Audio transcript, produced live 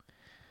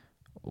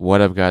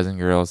What up, guys and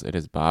girls? It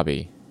is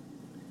Bobby.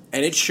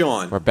 And it's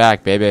Sean. We're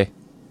back, baby.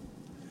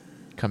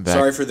 Come back.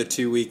 Sorry for the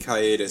 2-week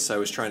hiatus. I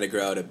was trying to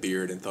grow out a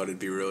beard and thought it'd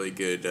be a really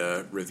good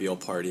reveal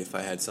party if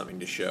I had something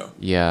to show.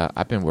 Yeah,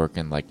 I've been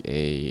working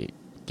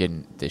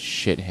getting the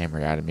shit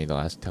hammered out of me the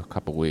last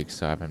couple weeks,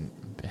 so I haven't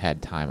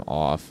had time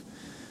off.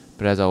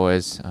 But as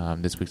always,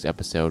 this week's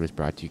episode is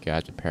brought to you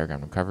guys by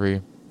Paragon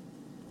Recovery.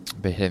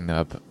 Been hitting them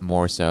up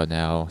more so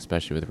now,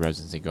 especially with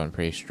residency going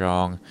pretty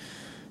strong.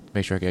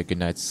 Make sure I get a good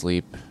night's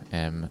sleep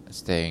and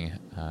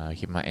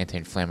keep my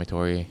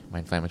anti-inflammatory, my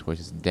inflammatory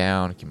system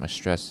down, keep my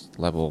stress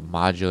level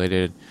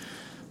modulated.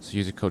 So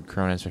use the code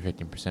CRONUS for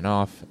 15%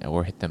 off,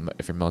 or hit them,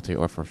 if you're military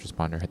or first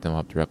responder, hit them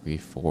up directly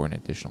for an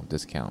additional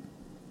discount.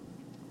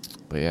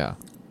 But yeah.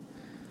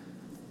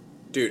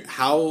 Dude,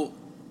 how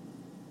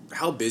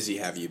busy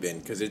have you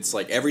been? Because it's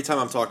like every time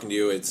I'm talking to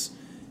you,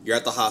 you're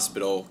at the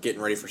hospital,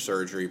 getting ready for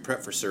surgery,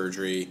 prep for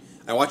surgery.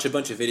 I watch a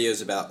bunch of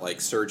videos about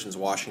like surgeons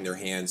washing their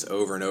hands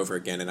over and over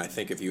again, and I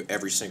think of you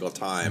every single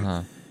time.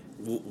 Uh-huh.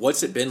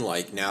 What's it been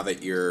like now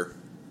that you're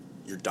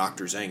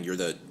Dr. Zhang? You're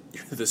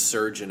the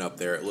surgeon up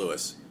there at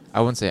Lewis.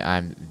 I wouldn't say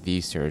I'm the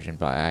surgeon,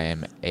 but I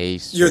am a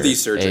surgeon. You're the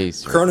surgeon.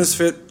 Cronus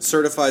Fit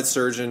certified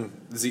surgeon,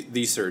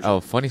 the surgeon. Oh,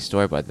 funny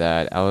story about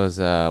that. I was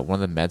one of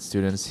the med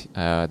students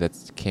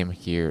that came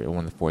here,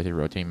 one of the fourth year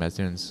rotating med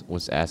students,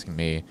 was asking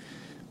me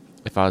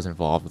if I was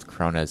involved with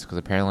Cronus, because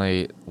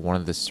apparently one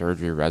of the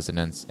surgery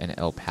residents in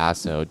El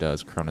Paso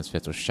does Cronus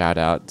Fit. So shout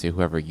out to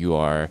whoever you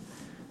are.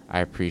 I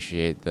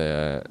appreciate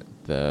the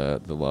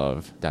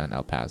love down in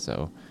El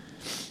Paso.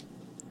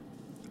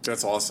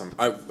 That's awesome.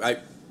 I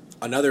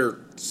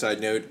another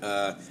side note.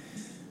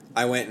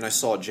 I went and I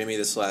saw Jimmy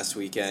this last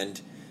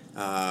weekend.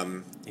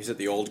 He's at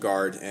the Old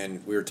Guard,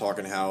 and we were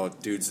talking how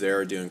dudes there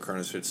are doing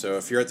Cronus Fit. So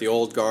if you're at the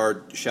Old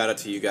Guard, shout out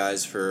to you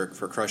guys for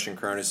crushing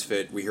Cronus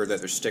Fit. We heard that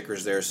there's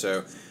stickers there,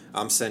 so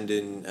I'm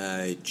sending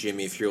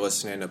Jimmy, if you're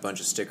listening, a bunch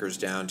of stickers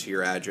down to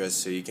your address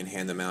so you can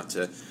hand them out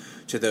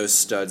to those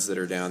studs that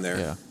are down there.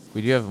 Yeah,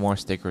 we do have more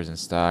stickers in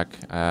stock.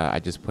 I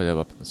just put it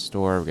up in the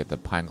store. We got the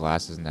pint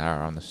glasses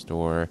now on the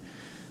store.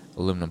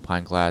 Aluminum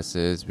pint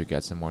glasses. We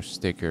got some more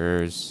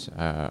stickers.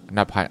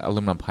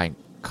 Aluminum pint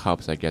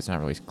cups, I guess.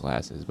 Not really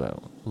glasses,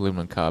 but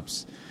aluminum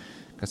cups.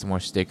 Got some more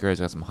stickers.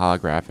 Got some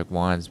holographic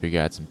ones. We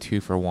got some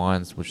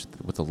 2-for-1s,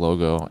 with the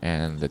logo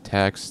and the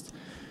text.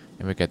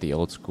 And we got the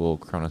old school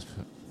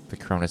the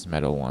Cronus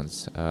metal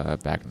ones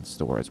back in the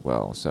store as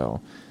well.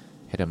 So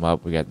hit them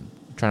up.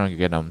 Trying to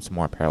get them some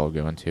more apparel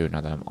going too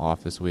now that I'm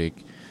off this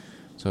week.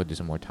 So I'll do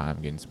some more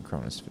time getting some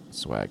Cronus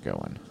swag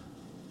going.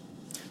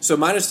 So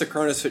minus the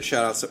Cronus Fit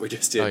shout outs that we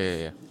just did. Oh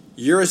yeah.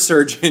 You're a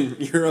surgeon.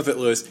 You're up at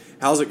Lewis.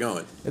 How's it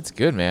going? It's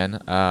good, man.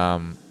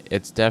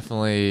 It's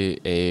definitely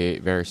a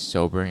very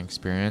sobering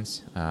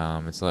experience.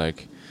 It's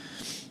like,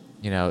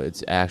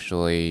 it's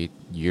actually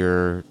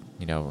you're,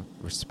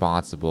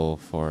 responsible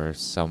for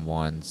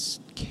someone's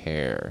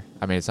care.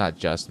 I mean, it's not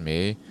just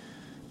me,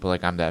 but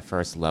like I'm that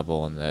first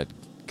level in the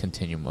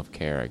continuum of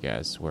care, I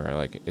guess, where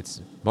like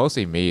it's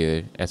mostly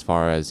me as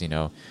far as,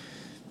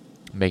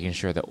 making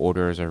sure the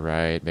orders are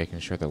right, making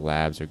sure the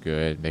labs are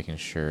good, making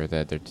sure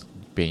that they're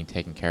being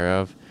taken care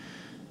of.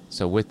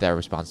 So with that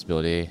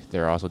responsibility,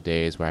 there are also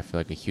days where I feel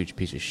like a huge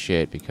piece of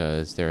shit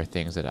because there are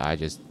things that I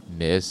just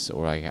miss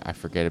or like I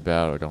forget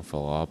about or don't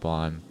follow up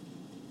on.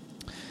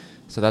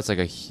 So that's like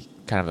a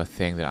kind of a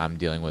thing that I'm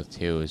dealing with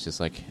too. Is just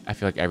like I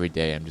feel like every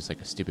day I'm just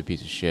like a stupid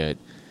piece of shit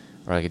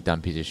or like a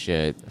dumb piece of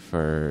shit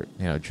for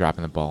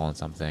dropping the ball on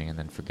something and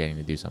then forgetting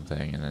to do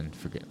something and then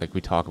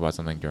we talk about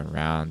something during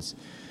rounds.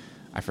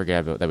 I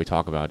forget about that we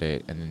talk about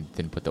it and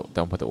then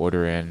don't put the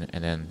order in,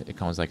 and then it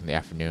comes like in the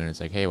afternoon. It's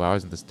like, hey, why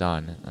wasn't this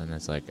done? And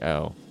it's like,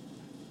 oh,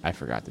 I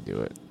forgot to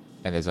do it,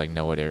 and there's like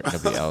nobody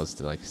else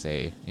to like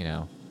say,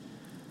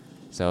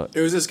 So it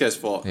was this guy's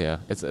fault. Yeah,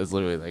 it's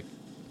literally like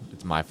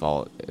it's my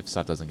fault if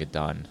stuff doesn't get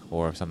done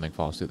or if something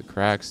falls through the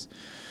cracks,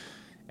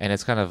 and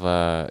it's kind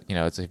of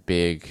it's a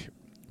big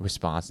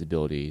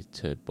responsibility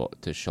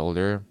to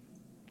shoulder.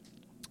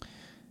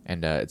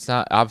 And it's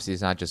not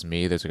just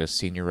me. There's like a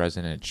senior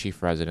resident and a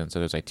chief resident. So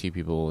there's like two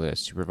people that are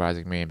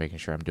supervising me and making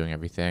sure I'm doing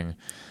everything.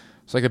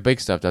 So like the big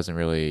stuff doesn't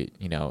really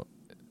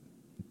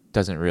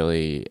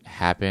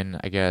happen,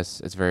 I guess.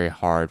 It's very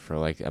hard for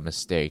like a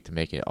mistake to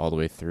make it all the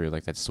way through,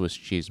 like that Swiss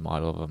cheese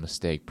model of a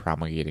mistake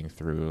promulgating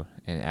through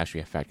and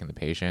actually affecting the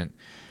patient.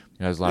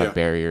 There's a lot of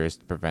barriers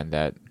to prevent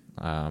that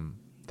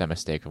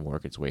mistake from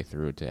working its way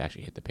through to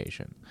actually hit the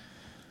patient.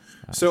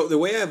 So the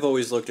way I've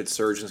always looked at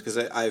surgeons, because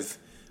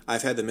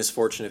I've had the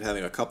misfortune of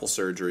having a couple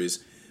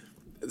surgeries.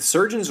 The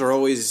surgeons are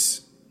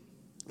always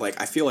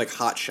like, I feel like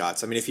hot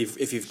shots. I mean,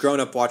 if you've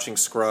grown up watching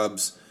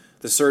Scrubs,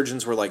 the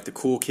surgeons were like the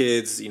cool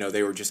kids.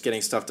 They were just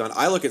getting stuff done.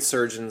 I look at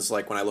surgeons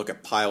like when I look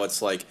at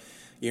pilots, like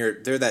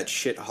they're that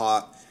shit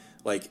hot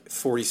like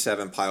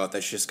 47 pilot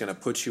that's just going to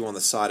put you on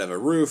the side of a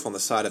roof, on the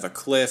side of a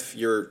cliff.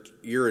 You're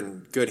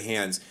in good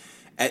hands.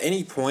 At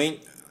any point,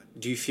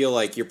 do you feel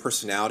like your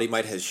personality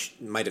might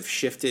have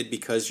shifted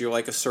because you're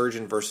like a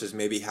surgeon versus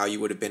maybe how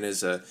you would have been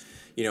as a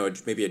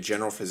maybe a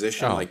general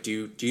physician? Oh. Like,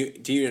 do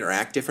you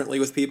interact differently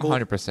with people?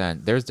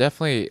 100%. There's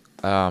definitely,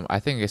 I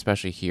think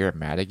especially here at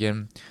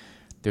Madigan,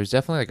 there's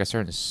definitely like a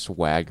certain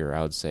swagger,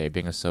 I would say,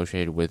 being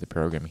associated with the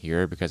program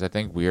here, because I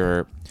think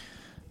we're,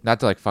 not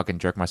to like fucking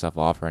jerk myself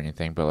off or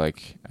anything, but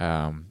like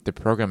the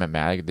program at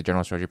Madigan, the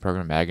general surgery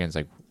program at Madigan is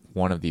like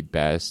one of the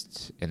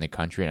best in the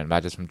country, and I'm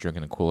not just from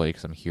drinking the Kool-Aid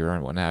because I'm here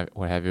and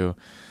what have you.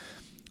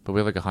 But we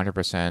have like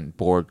 100%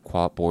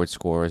 board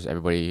scores.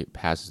 Everybody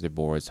passes their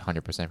boards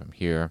 100% from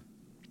here.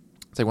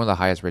 It's like one of the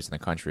highest rates in the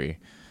country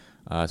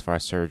as far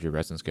as surgery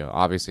residents go.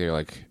 Obviously,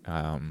 like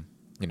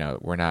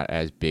we're not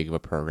as big of a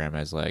program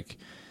as like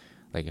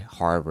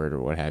Harvard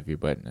or what have you,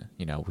 but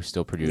we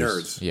still produce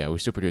nerds. Yeah, we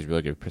still produce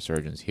really good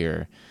surgeons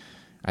here.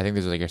 I think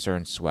there's like a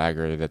certain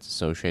swagger that's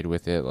associated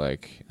with it.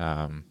 Like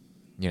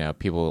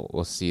people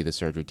will see the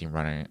surgery team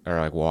running or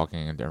like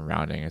walking and they're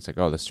rounding. It's like,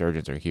 oh, the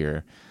surgeons are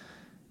here.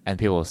 And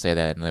people will say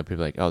that, and then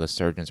people are like, "Oh, the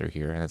surgeons are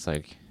here," and it's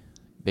like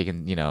they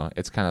can,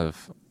 it's kind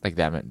of like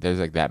that. There's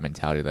like that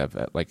mentality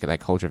that like that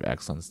culture of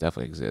excellence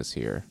definitely exists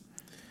here.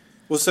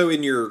 Well, so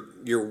in your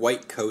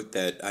white coat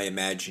that I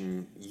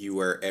imagine you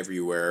wear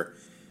everywhere,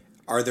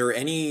 are there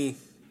any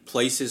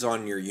places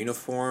on your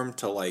uniform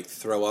to like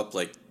throw up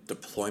like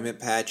deployment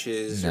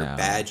patches or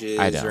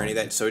badges or any of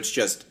that? So it's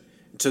just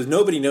so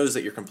nobody knows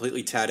that you're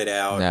completely tatted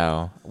out.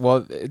 No,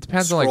 well, it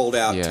depends on like scrolled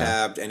out,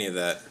 tabbed, any of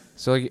that.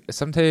 So like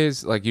some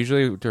days, like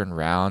usually during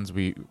rounds,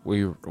 we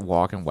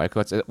walk in white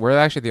coats. We're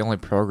actually the only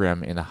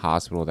program in the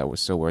hospital that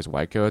still wears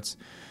white coats.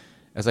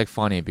 It's like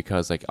funny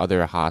because like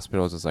other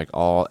hospitals, it's like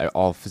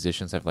all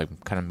physicians have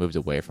like kind of moved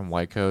away from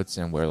white coats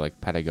and wear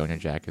like Patagonia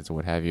jackets or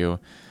what have you.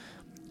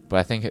 But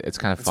I think it's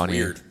kind of funny.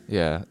 Weird.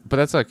 Yeah, but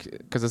that's like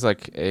because it's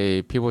like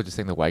people just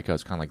think the white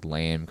coat's kind of like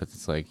lame because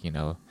it's like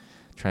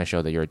trying to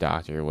show that you're a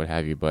doctor or what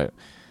have you. But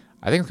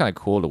I think it's kind of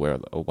cool to wear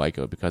a white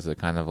coat because it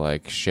kind of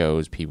like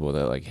shows people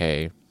that like,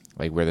 hey,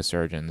 like we're the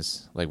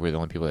surgeons, like we're the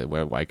only people that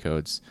wear white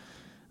coats,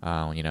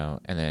 and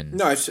then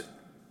no,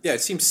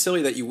 it seems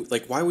silly that you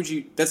like. Why would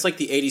you? That's like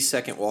the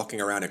 80-second walking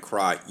around and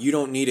cry. You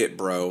don't need it,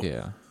 bro.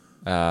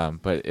 Yeah,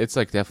 but it's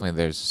like definitely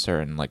there's a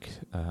certain like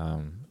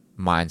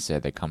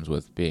mindset that comes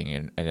with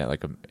being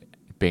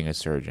being a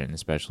surgeon,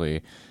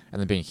 especially, and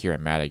then being here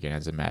at Madigan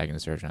as a Madigan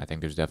surgeon. I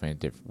think there's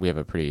definitely we have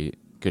a pretty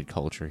good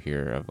culture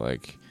here of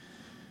like,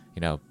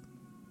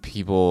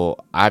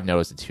 people. I've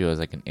noticed it too as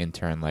like an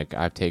intern. Like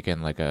I've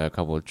taken like a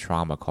couple of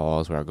trauma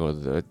calls where I go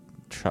to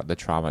the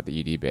trauma at the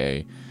ED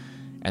bay,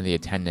 and the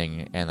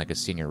attending and like a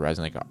senior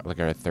resident, like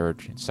our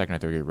second or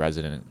third year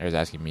resident, is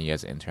asking me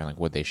as an intern like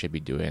what they should be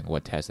doing,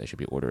 what tests they should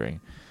be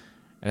ordering,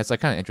 and it's like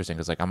kind of interesting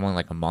because like I'm only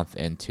like a month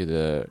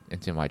into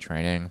my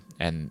training,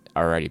 and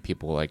already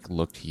people like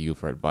look to you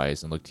for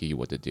advice and look to you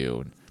what to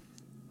do,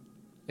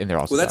 and they're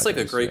also that's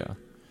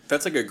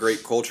that's like a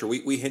great culture.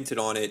 We hinted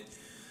on it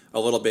a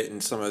little bit in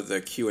some of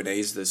the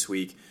Q&As this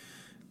week,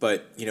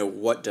 but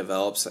what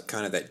develops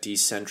kind of that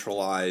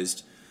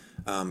decentralized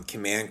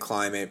command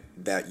climate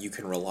that you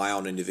can rely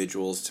on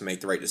individuals to make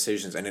the right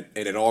decisions, and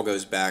it all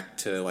goes back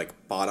to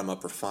like bottom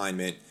up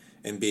refinement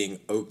and being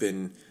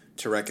open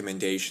to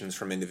recommendations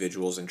from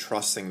individuals and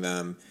trusting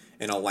them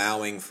and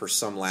allowing for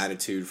some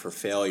latitude for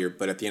failure,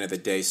 but at the end of the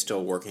day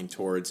still working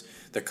towards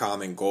the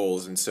common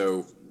goals. And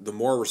so the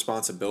more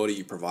responsibility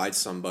you provide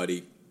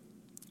somebody,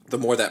 the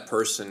more that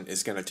person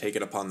is going to take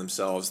it upon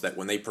themselves that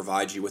when they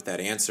provide you with that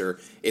answer,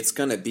 it's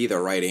going to be the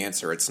right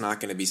answer. It's not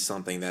going to be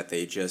something that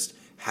they just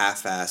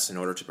half-ass in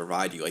order to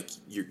provide you. Like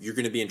you're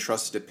going to be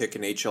entrusted to pick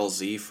an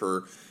HLZ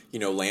for,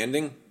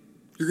 landing.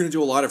 You're going to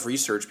do a lot of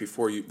research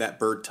before that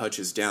bird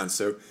touches down.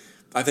 So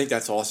I think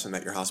that's awesome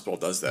that your hospital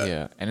does that.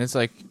 Yeah, and it's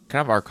like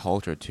kind of our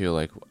culture too.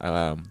 Like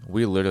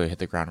we literally hit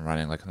the ground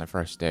running. Like on the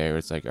first day, where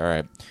it's like, all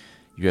right,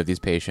 you have these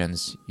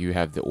patients, you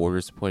have the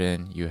orders to put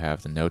in, you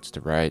have the notes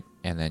to write,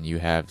 and then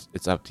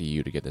it's up to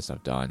you to get this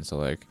stuff done. So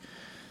like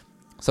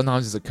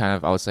sometimes it's kind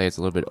of, I would say it's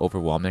a little bit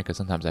overwhelming because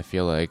sometimes I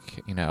feel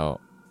like,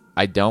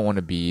 I don't want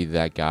to be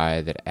that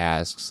guy that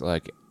asks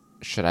like,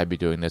 should I be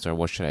doing this or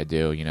what should I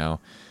do?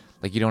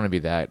 Like you don't want to be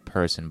that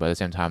person, but at the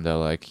same time though,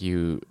 like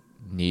you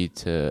need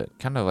to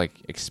kind of like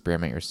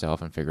experiment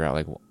yourself and figure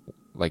out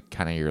like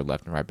kind of your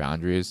left and right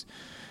boundaries.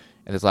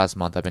 And this last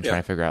month I've been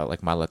trying to figure out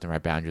like my left and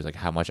right boundaries, like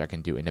how much I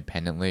can do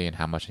independently and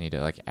how much I need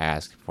to like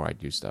ask before I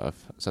do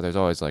stuff. So there's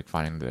always like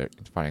finding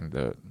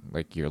the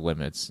like your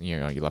limits,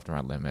 your left and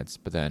right limits.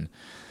 But then,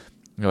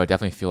 I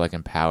definitely feel like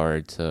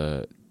empowered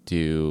to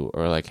do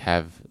or like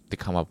have to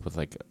come up with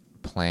like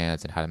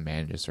plans and how to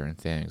manage certain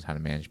things, how to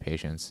manage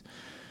patients.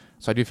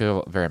 So I do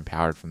feel very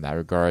empowered from that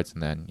regards.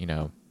 And then,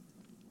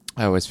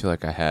 I always feel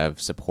like I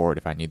have support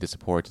if I need the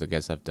support to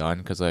get stuff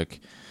done. Cause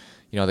like,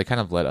 they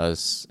kind of let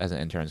us as an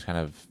interns kind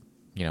of,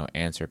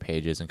 answer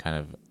pages and kind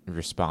of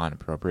respond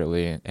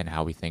appropriately and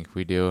how we think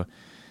we do.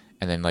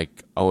 And then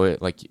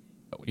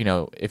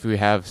if we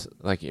have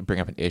like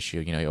bring up an issue,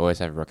 you always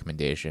have a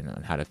recommendation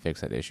on how to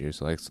fix that issue.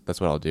 So like, that's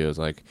what I'll do is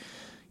like,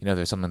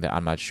 there's something that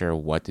I'm not sure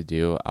what to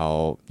do.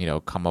 I'll,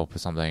 come up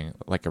with something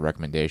like a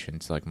recommendation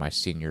to like my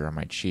senior or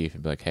my chief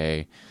and be like,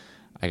 hey,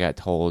 I got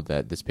told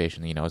that this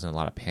patient, is in a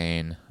lot of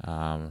pain,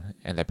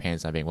 and that pain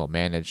is not being well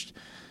managed.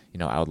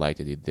 I would like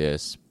to do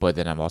this, but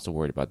then I'm also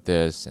worried about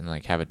this, and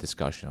like have a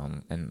discussion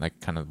on, and like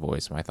kind of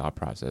voice my thought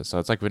process. So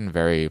it's like been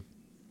very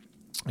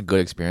a good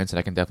experience, and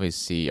I can definitely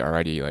see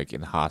already like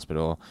in the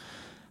hospital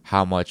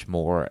how much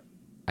more,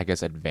 I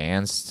guess,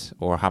 advanced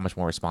or how much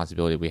more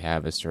responsibility we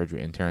have as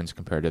surgery interns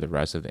compared to the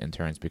rest of the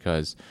interns,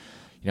 because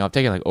I've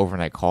taken like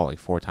overnight call like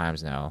 4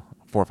 times now,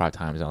 4 or 5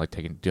 times now, like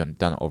done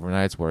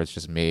overnights where it's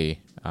just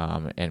me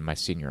and my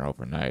senior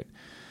overnight.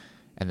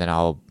 And then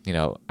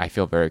I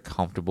feel very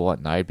comfortable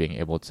at night being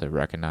able to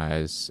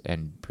recognize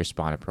and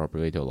respond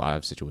appropriately to a lot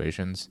of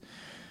situations.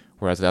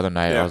 Whereas the other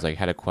night, I was like,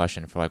 had a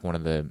question for like one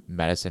of the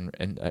medicine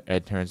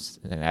interns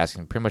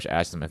and pretty much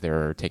asking them if they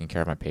were taking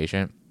care of my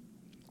patient.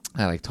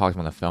 I like talked to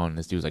him on the phone, and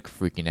this dude's like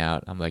freaking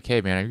out. I'm like, hey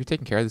man, are you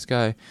taking care of this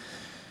guy?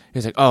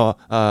 He's like,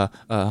 I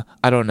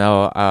don't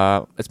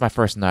know. It's my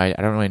first night.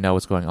 I don't really know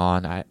what's going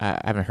on. I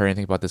haven't heard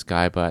anything about this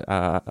guy, but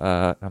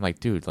I'm like,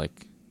 dude,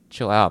 like,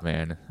 chill out,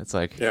 man. It's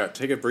like, yeah,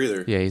 take a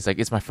breather. Yeah, he's like,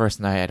 it's my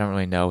first night. I don't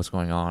really know what's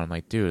going on. I'm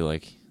like, dude,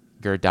 like,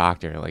 you're a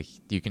doctor. Like,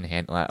 you can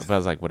handle that. But I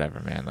was like, whatever,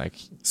 man. Like,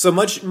 so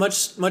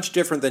much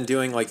different than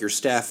doing like your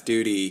staff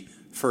duty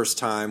first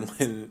time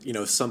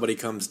when somebody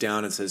comes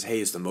down and says, hey,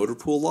 is the motor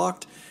pool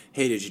locked?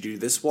 Hey, did you do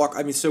this walk?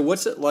 I mean, so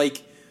what's it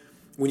like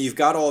when you've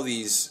got all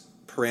these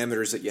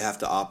parameters that you have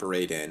to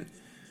operate in,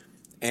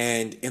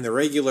 and in the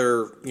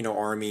regular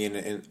army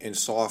and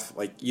soft,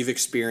 like you've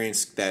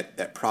experienced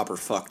that proper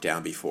fuck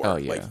down before. Oh,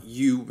 yeah. Like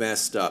you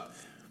messed up.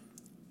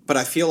 But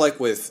I feel like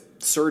with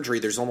surgery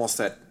there's almost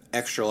that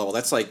extra level.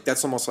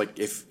 That's almost like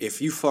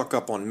if you fuck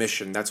up on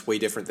mission, that's way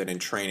different than in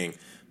training.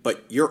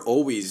 But you're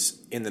always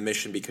in the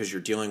mission because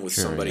you're dealing with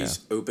somebody's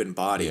open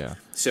body. Yeah.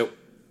 So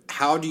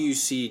how do you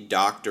see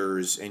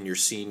doctors and your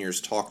seniors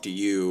talk to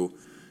you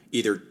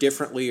either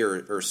differently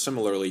or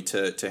similarly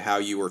to how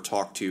you were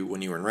talked to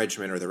when you were in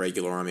regiment or the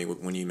regular army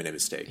when you made a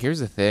mistake? Here's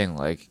the thing,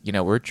 like,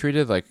 we're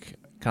treated like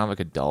kind of like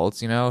adults,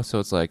 so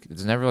it's like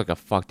it's never like a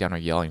fuck down or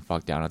yelling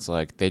fuck down. It's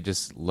like they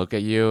just look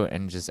at you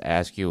and just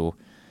ask you,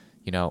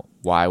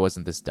 why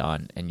wasn't this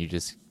done? And you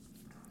just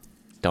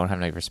don't have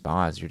any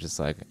response. You're just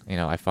like,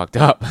 I fucked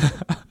up.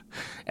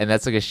 And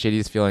that's like a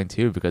shittiest feeling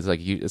too, because like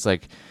it's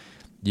like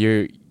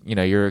you're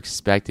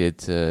expected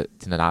to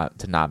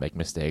not make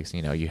mistakes.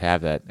 You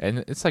have that, and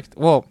it's like,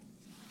 well,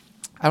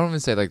 I don't even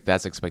say like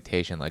that's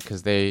expectation, like,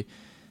 because they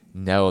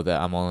know that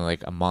I'm only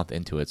like a month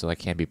into it, so I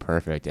can't be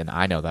perfect, and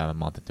I know that I'm a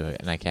month into it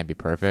and I can't be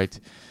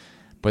perfect.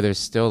 But there's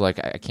still like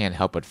I can't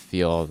help but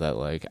feel that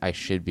like I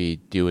should be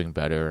doing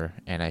better,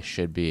 and I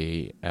should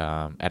be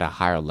at a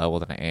higher level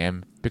than I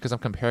am, because I'm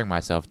comparing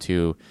myself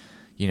to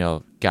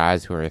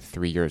guys who are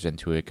 3 years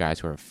into it, guys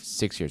who are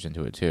 6 years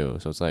into it too.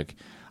 So it's like,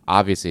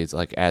 obviously it's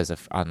like as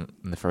if on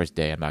the first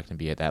day I'm not going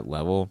to be at that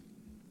level,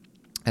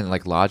 and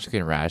like logically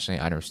and rationally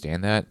I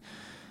understand that,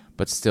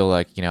 but still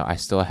like I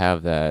still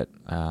have that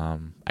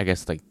I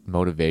guess like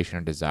motivation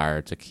or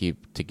desire to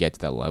get to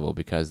that level,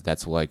 because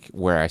that's like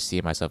where I see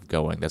myself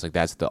going.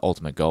 That's the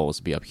ultimate goal, is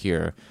to be up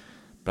here,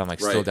 but I'm like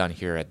still down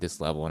here at this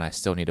level, and I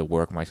still need to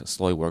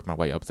slowly work my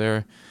way up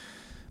there.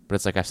 But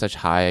it's like I have such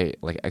high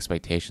like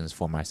expectations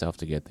for myself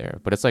to get there.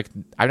 But it's like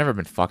I haven't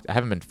been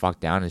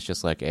fucked down. It's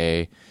just like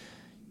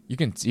you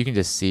can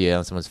just see it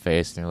on someone's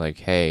face, and they're like,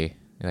 hey,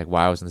 like,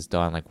 why wasn't this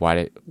done? Like,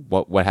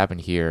 what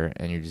happened here?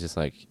 And you're just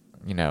like,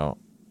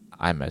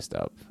 I messed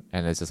up,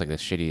 and it's just like the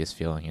shittiest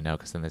feeling,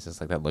 because then there's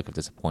just like that look of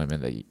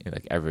disappointment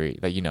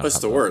that That's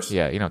the worst.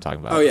 Yeah, you know what I'm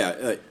talking about. Oh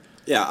yeah,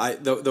 yeah.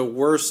 The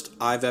worst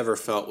I've ever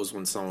felt was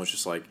when someone was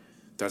just like,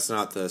 "That's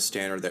not the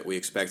standard that we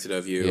expected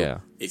of you. Yeah.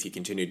 If you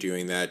continue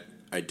doing that,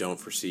 I don't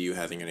foresee you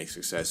having any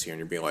success here." And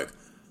you're being like,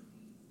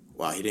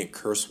 "Wow, he didn't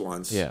curse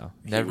once. Yeah,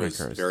 never he was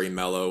cursed. very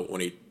mellow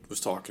when he was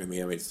talking to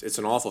me." I mean, it's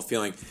an awful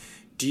feeling.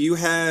 Do you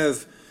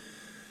have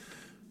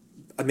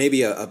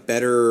maybe a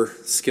better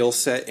skill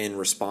set in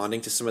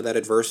responding to some of that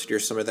adversity or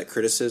some of that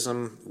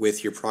criticism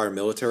with your prior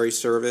military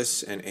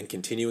service and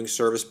continuing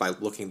service, by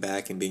looking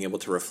back and being able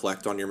to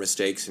reflect on your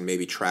mistakes and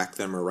maybe track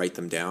them or write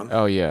them down?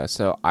 Oh yeah,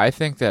 so I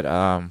think that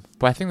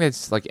but I think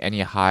that's like any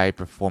high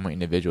performing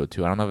individual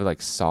too. I don't know if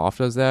like soft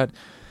does that.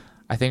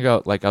 I think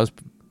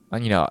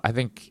I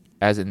think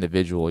as an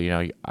individual,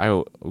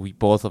 we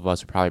both of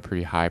us are probably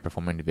pretty high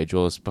performing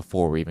individuals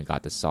before we even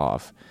got to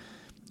soft.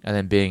 And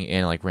then being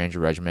in like Ranger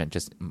Regiment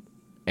just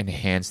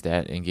enhanced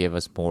that and gave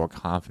us more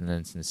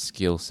confidence and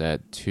skill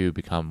set to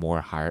become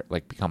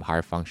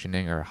higher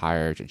functioning or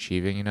higher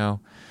achieving,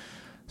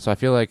 So I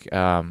feel like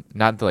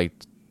not to like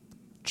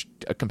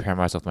compare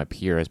myself to my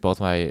peers.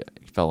 Both my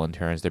fellow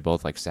interns, they're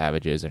both like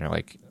savages and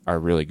are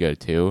really good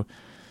too.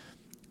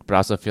 But I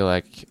also feel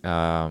like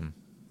I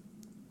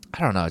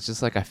don't know. It's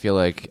just like I feel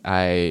like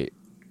I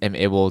am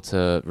able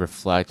to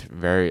reflect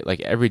very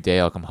like every day.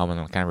 I'll come home and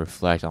I'll kind of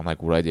reflect on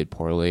like what I did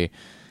poorly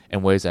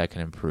and ways that I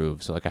can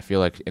improve. So like I feel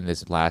like in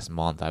this last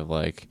month I've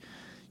like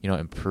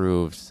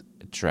improved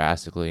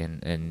drastically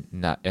and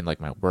not in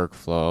like my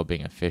workflow, being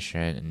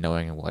efficient and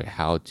knowing like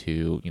how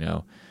to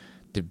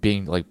to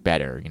being like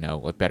better,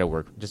 like better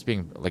work, just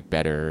being like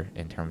better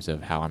in terms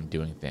of how I'm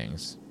doing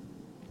things.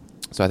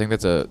 So I think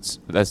that's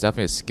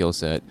definitely a skill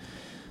set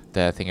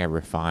that I think I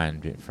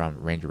refined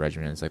from Ranger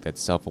regiments, like that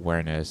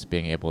self-awareness,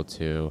 being able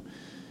to,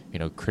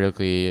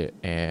 critically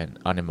and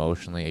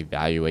unemotionally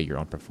evaluate your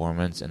own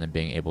performance, and then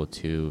being able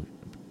to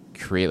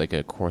create like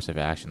a course of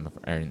action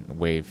and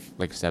wave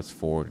like steps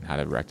forward and how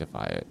to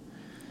rectify it.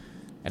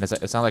 And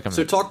it's not like I'm.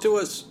 So talk to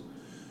us,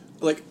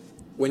 like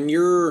when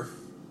you're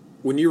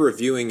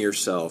reviewing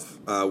yourself,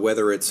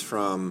 whether it's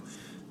from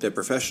the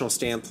professional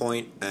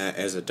standpoint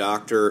as a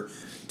doctor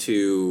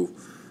to,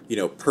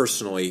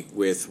 personally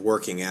with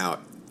working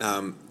out.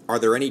 Are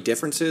there any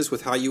differences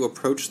with how you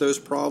approach those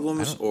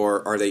problems,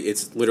 or are they?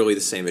 It's literally the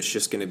same. It's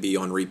just going to be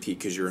on repeat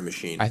because you're a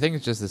machine. I think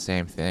it's just the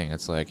same thing.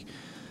 It's like,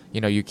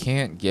 you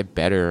can't get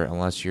better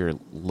unless you're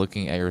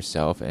looking at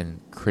yourself and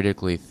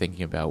critically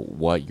thinking about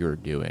what you're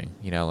doing.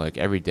 Like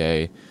every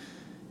day,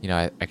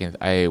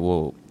 I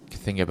will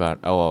think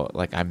about,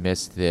 like I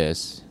missed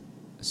this,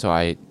 so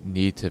I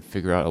need to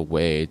figure out a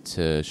way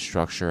to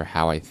structure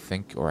how I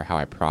think or how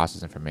I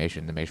process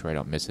information to make sure I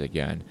don't miss it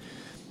again.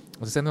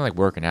 It's the same thing like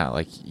working out.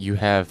 Like you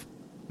have,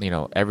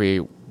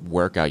 every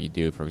workout you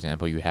do, for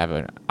example, you have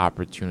an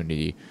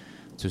opportunity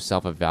to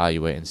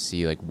self-evaluate and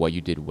see like what you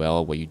did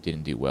well, what you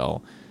didn't do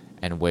well,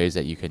 and ways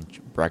that you can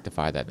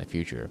rectify that in the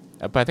future.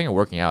 But I think in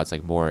working out, it's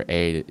like more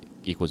A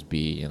equals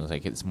B, and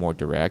it's more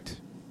direct.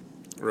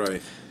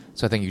 Right.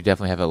 So I think you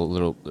definitely have a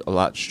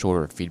lot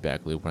shorter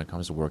feedback loop when it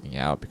comes to working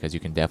out, because you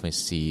can definitely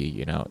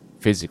see,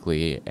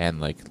 physically and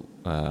like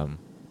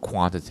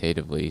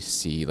quantitatively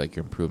see like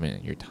your improvement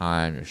in your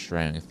time, your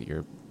strength,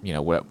 your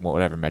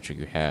whatever metric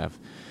you have.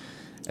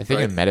 I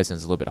think in medicine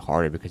it's a little bit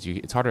harder because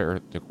it's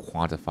harder to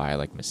quantify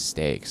like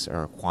mistakes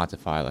or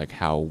quantify like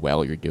how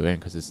well you're doing,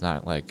 because it's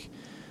not like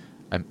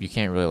you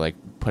can't really like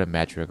put a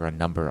metric or a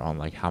number on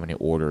like how many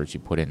orders you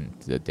put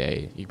into the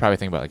day. You probably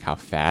think about like how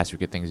fast you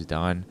get things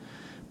done,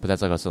 but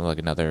that's like also like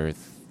another.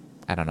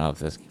 I don't know if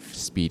this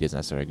speed is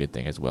necessarily a good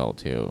thing as well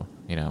too.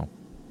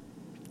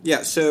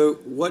 Yeah. So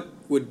what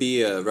would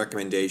be a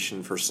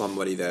recommendation for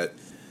somebody that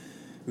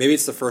maybe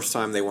it's the first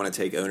time they want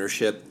to take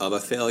ownership of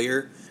a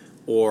failure,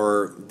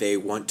 or they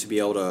want to be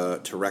able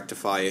to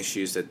rectify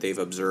issues that they've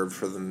observed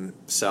for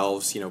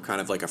themselves,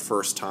 kind of like a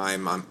first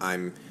time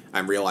I'm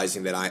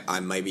realizing that I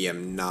maybe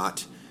am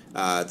not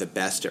the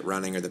best at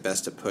running or the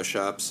best at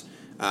push-ups.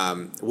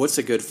 What's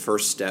a good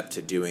first step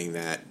to doing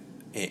that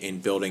in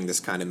building this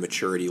kind of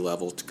maturity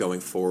level to going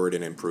forward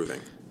and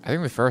improving? I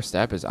think the first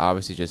step is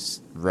obviously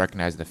just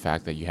recognize the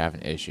fact that you have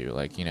an issue.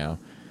 Like,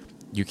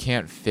 you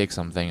can't fix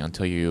something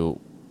until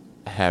you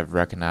have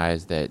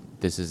recognized that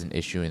this is an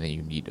issue and that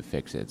you need to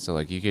fix it. So,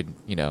 like, you could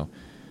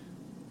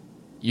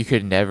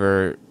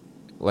never,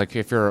 like,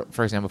 if you're,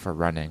 for example, for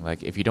running,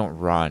 like, if you don't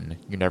run,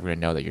 you're never going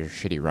to know that you're a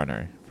shitty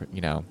runner,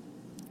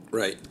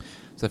 Right.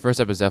 So the first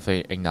step is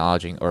definitely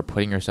acknowledging or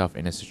putting yourself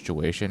in a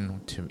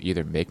situation to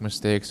either make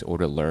mistakes or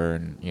to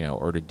learn,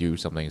 or to do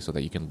something so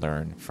that you can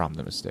learn from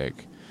the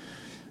mistake.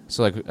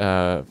 So like,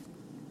 so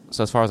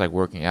as far as like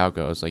working out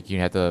goes, like you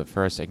have to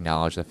first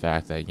acknowledge the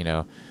fact that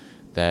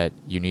that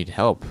you need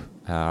help,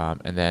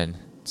 and then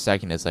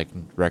second is like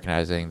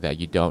recognizing that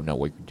you don't know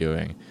what you're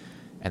doing,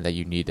 and that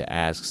you need to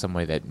ask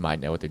somebody that might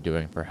know what they're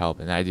doing for help.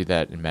 And I do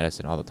that in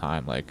medicine all the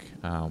time. Like,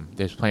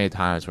 there's plenty of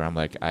times where I'm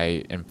like,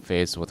 I am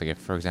faced with like,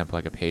 for example,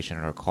 like a patient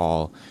or a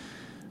call.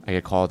 I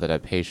get called that a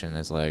patient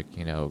is like,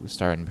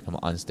 starting to become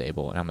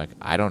unstable, and I'm like,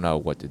 I don't know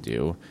what to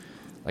do.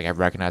 Like, I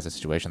recognize the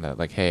situation that,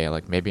 like, hey,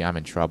 like, maybe I'm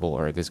in trouble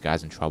or this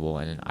guy's in trouble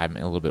and I'm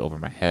a little bit over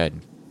my head.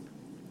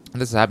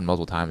 And this has happened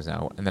multiple times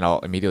now. And then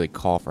I'll immediately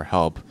call for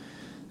help.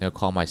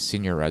 Call my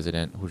senior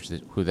resident,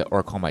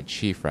 or call my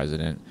chief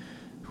resident,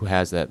 who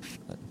has that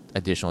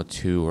additional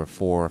 2 or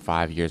 4 or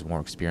 5 years more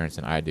experience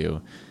than I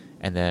do.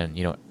 And then,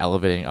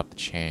 elevating up the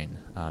chain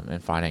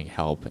and finding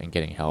help and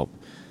getting help.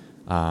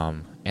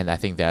 And I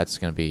think that's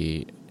going to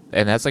be,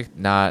 and that's like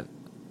not,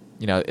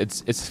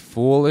 it's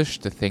foolish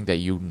to think that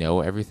you know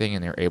everything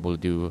and you're able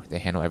to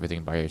handle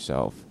everything by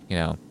yourself.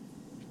 I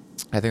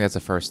think that's the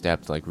first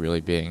step to like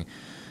really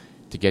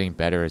getting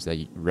better, is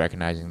that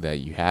recognizing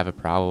that you have a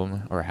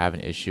problem or have an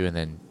issue, and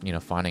then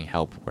finding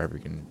help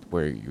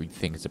where you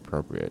think it's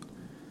appropriate.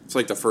 It's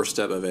like the first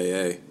step of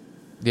AA.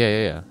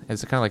 Yeah.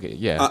 It's kind of like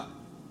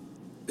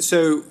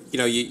So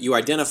you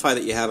identify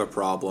that you have a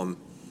problem.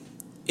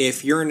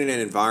 If you're in an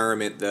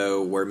environment,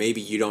 though, where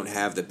maybe you don't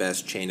have the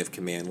best chain of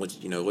command,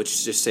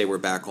 let's just say we're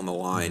back on the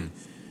line.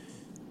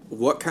 Mm-hmm.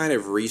 What kind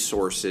of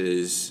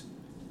resources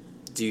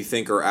do you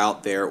think are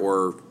out there,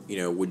 or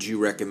would you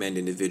recommend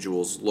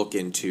individuals look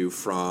into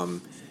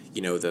from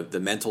the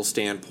mental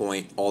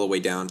standpoint all the way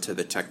down to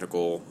the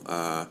technical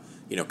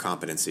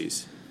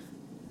competencies?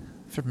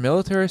 For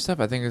military stuff,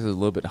 I think it's a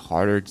little bit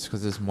harder just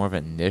because it's more of a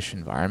niche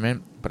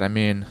environment. But I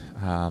mean,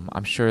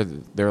 I'm sure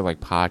there are like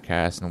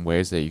podcasts and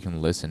ways that you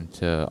can listen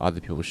to other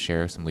people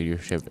share some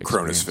leadership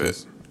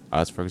experiences.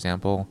 Us, for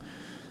example.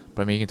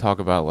 But I mean, you can talk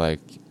about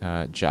like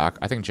I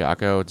think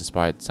Jocko,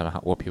 despite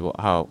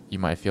how you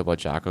might feel about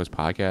Jocko's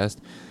podcast,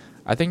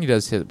 I think he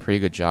does a pretty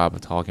good job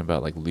of talking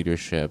about like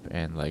leadership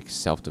and like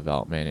self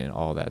development and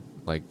all that,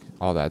 like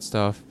all that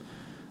stuff.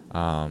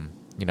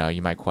 You know,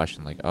 you might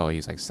question like, oh,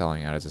 he's like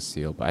selling out as a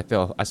SEAL, but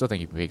I still think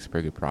he makes a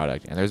pretty good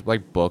product. And there's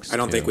like books. I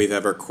don't too. think we've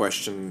ever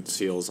questioned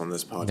SEALs on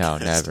this podcast. No,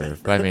 never.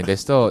 But I mean, they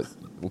still,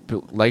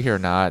 like it or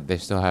not, they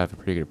still have a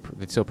pretty good.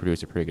 They still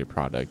produce a pretty good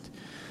product.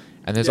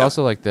 And there's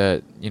also like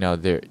there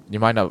you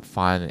might not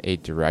find a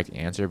direct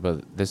answer,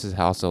 but this is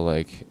also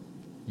like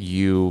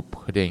you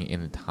putting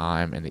in the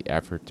time and the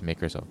effort to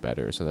make yourself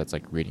better. So that's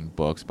like reading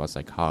books about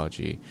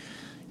psychology.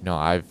 You know,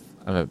 I've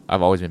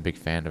always been a big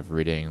fan of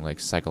reading like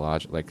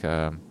psychology,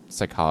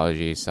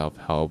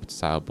 self-help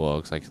style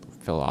books, like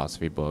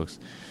philosophy books,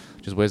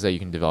 just ways that you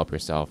can develop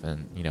yourself,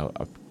 and you know,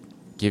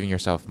 giving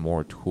yourself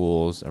more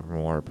tools or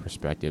more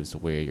perspectives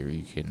where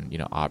you can, you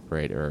know,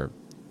 operate or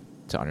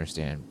to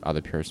understand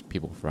other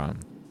people from.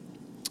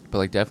 But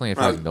like definitely as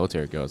far as the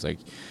military goes, like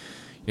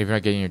if you're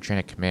not getting your train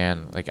at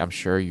command, like I'm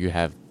sure you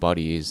have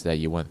buddies that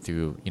you went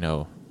through, you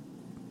know,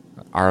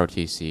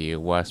 ROTC,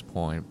 West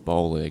Point,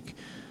 BOLIC,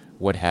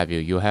 what have you.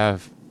 You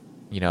have,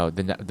 you know,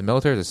 the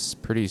military is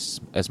pretty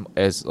as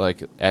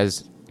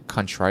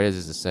contrite as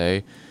is to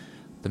say,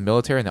 the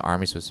military and the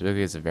army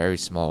specifically is a very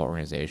small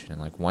organization.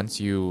 Like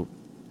once you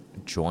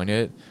join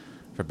it,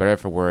 for better or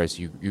for worse,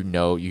 you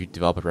know, you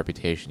develop a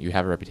reputation. You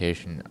have a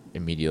reputation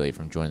immediately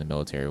from joining the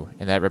military,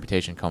 and that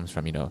reputation comes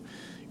from, you know,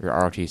 your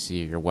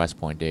ROTC, your West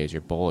Point days,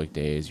 your BOLIC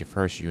days, your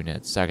first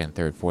unit, second,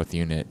 third, fourth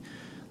unit.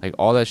 Like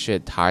all that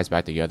shit ties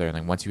back together, and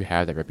like once you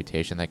have that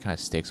reputation, that kind of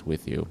sticks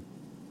with you.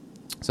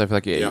 So I feel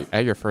like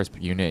at your first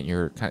unit,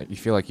 you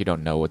feel like you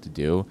don't know what to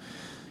do.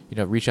 You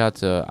know,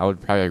 I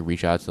would probably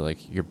reach out to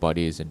like your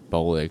buddies in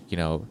BOLIC. You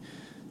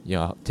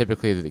know,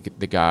 typically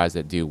the guys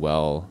that do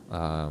well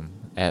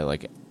at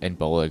like in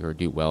BOLIC or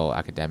do well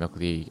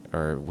academically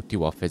or do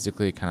well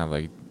physically, kind of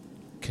like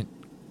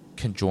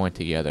can join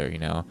together. You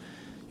know,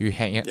 you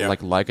hang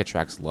like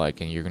attracts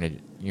like, and you're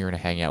gonna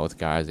hang out with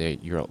guys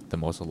that you're the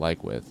most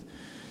alike with.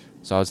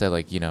 So I would say,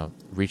 like, you know,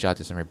 reach out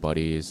to some of your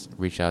buddies,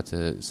 reach out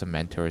to some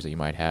mentors that you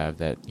might have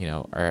that, you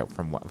know, are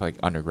from like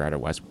undergrad or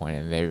West Point,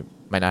 and they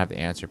might not have the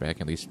answer, but I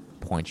can at least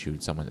point you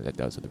to someone that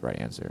does have the right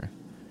answer.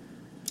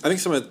 I think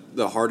some of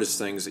the hardest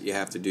things that you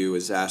have to do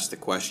is ask the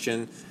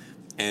question,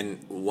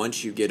 and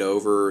once you get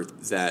over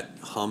that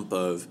hump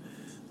of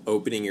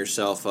opening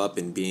yourself up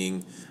and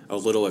being a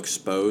little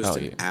exposed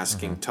and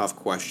asking tough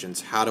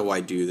questions, how do I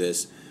do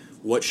this?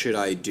 What should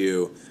I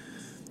do?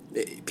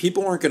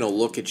 People aren't going to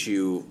look at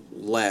you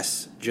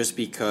less just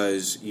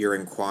because you're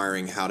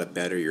inquiring how to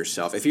better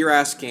yourself. If you're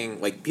asking,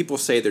 like, people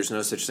say there's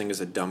no such thing as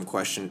a dumb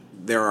question.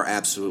 There are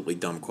absolutely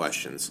dumb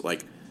questions.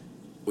 Like,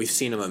 we've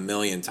seen them a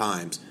million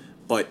times.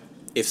 But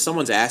if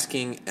someone's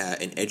asking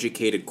an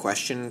educated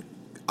question,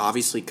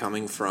 obviously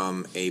coming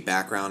from a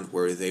background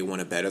where they want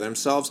to better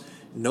themselves,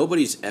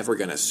 nobody's ever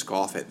going to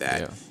scoff at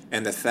that. Yeah.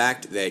 And the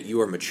fact that you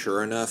are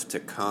mature enough to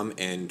come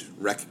and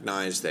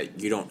recognize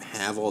that you don't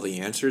have all the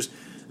answers,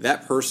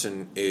 that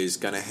person is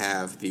going to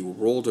have the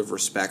world of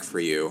respect for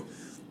you,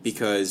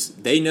 because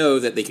they know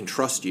that they can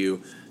trust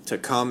you to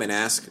come and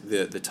ask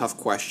the tough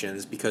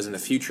questions, because in the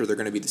future they're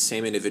going to be the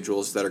same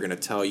individuals that are going to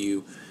tell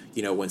you,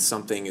 you know, when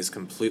something is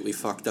completely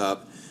fucked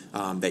up,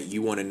 that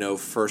you want to know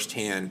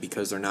firsthand,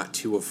 because they're not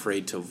too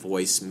afraid to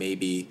voice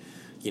maybe,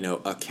 you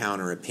know, a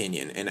counter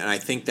opinion. And I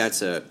think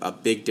that's a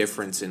big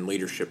difference in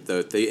leadership.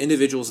 The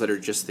individuals that are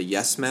just the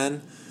yes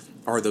men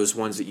are those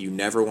ones that you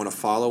never want to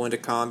follow into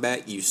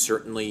combat. You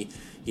certainly,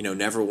 you know,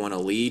 never want to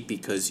lead,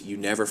 because you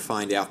never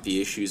find out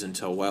the issues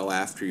until well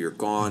after you're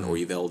gone or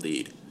you've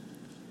LD'd.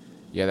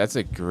 Yeah, that's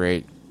a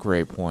great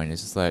point.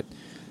 It's just that,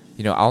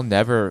 you know, I'll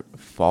never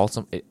fault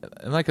some,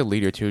 and like a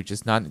leader too,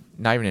 just not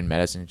even in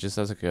medicine, just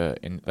as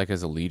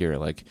as a leader,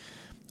 like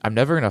I'm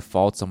never gonna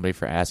fault somebody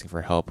for asking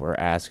for help or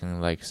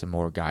asking like some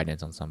more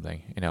guidance on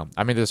something. You know,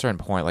 I mean, there's a certain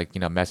point, like, you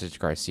know, message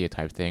Garcia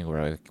type thing,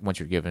 where like once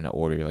you're given an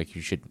order, like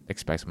you should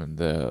expect someone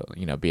to,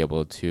 you know, be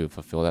able to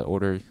fulfill that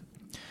order.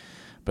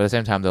 But at the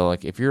same time, though,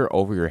 like if you're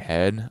over your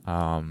head,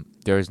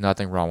 there's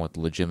nothing wrong with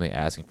legitimately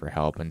asking for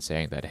help and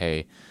saying that,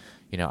 hey,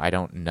 you know, I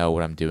don't know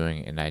what I'm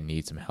doing and I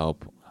need some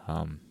help.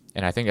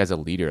 And I think as a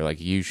leader,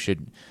 like you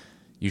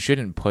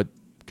shouldn't put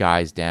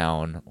guys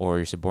down or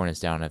your subordinates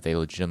down if they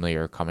legitimately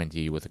are coming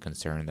to you with a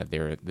concern that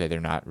they're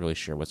not really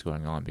sure what's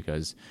going on,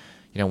 because,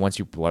 you know, once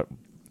you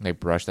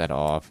brush that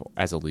off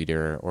as a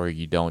leader, or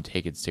you don't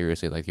take it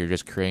seriously, like you're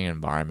just creating an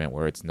environment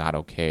where it's not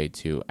okay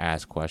to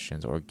ask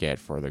questions or get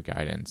further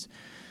guidance.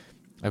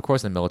 Of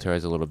course, in the military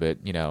is a little bit,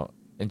 you know,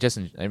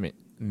 and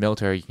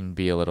military you can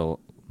be a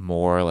little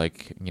more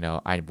like, you know,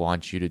 I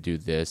want you to do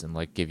this and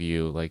like give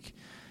you like,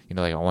 you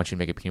know, like I want you to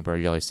make a peanut butter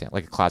jelly sandwich,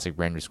 like a classic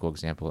Ranger School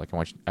example. Like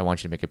I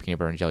want you to make a peanut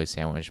butter and jelly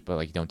sandwich, but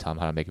like you don't tell them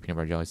how to make a peanut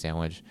butter and jelly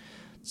sandwich,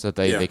 so that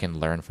they can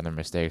learn from their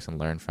mistakes and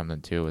learn from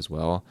them too as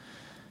well.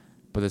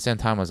 But at the same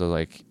time, also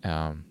like,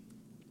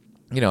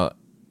 you know,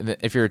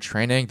 if you're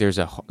training, there's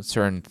a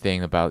certain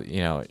thing about,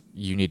 you know,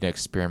 you need to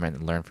experiment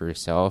and learn for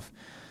yourself.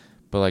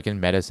 But like in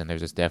medicine,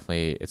 there's just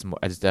definitely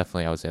it's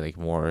definitely I would say like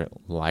more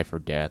life or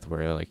death,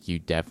 where like you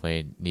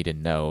definitely need to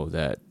know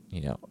that,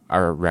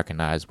 are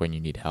recognized when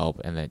you need help,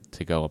 and then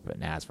to go up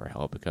and ask for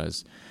help,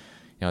 because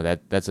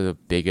that's the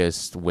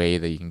biggest way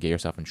that you can get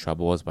yourself in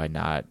trouble, is by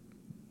not,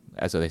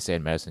 as they say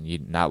in medicine, you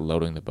not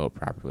loading the boat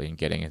properly and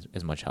getting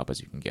as much help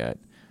as you can get.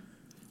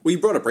 Well, you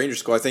brought up Ranger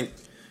School. I think,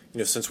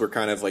 since we're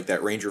kind of like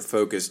that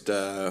Ranger-focused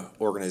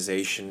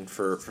organization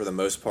for the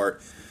most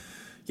part,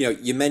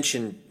 you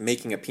mentioned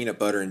making a peanut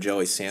butter and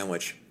jelly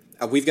sandwich.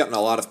 We've gotten a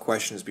lot of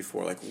questions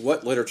before, like,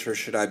 what literature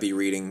should I be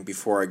reading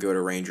before I go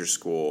to Ranger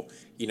School?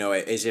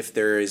 As if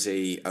there is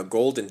a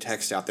golden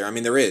text out there. I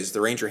mean, there is. The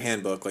Ranger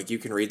Handbook, like, you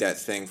can read that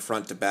thing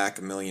front to back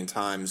a million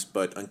times,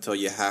 but until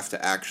you have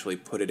to actually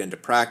put it into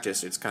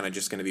practice, it's kind of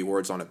just going to be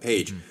words on a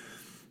page. Mm-hmm.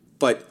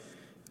 But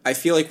I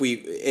feel like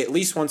at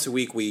least once a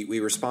week, we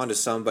respond to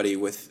somebody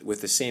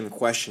with the same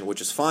question, which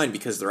is fine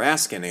because they're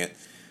asking it.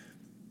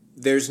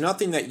 There's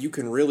nothing that you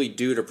can really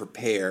do to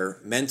prepare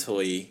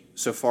mentally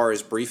so far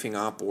as briefing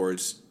op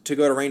boards to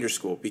go to Ranger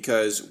School,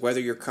 because whether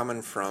you're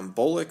coming from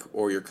BOLC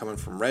or you're coming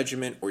from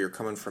Regiment or you're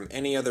coming from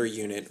any other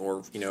unit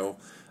or,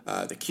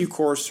 the Q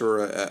course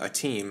or a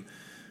team,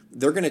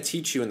 they're going to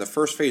teach you in the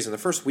first phase, in the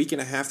first week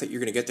and a half that you're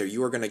going to get there,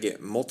 you are going to get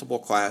multiple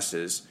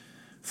classes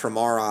from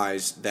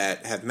RIs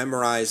that have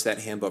memorized that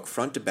handbook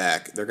front to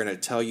back. They're going to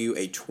tell you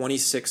a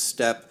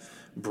 26-step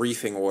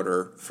briefing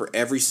order for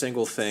every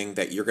single thing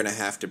that you're going to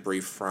have to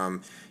brief,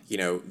 from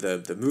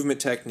the movement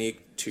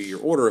technique to your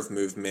order of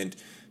movement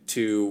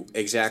to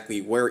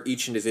exactly where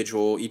each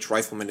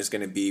rifleman is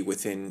going to be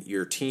within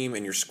your team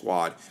and your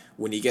squad.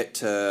 When you get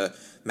to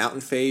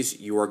mountain phase,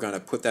 you are going to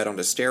put that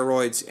onto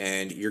steroids,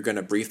 and you're going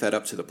to brief that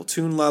up to the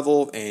platoon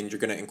level, and you're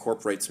going to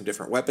incorporate some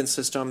different weapon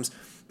systems,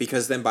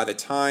 because then by the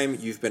time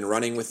you've been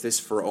running with this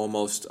for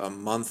almost a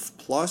month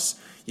plus,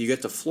 you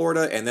get to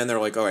Florida, and then they're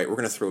like, all right, we're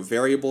going to throw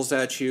variables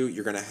at you.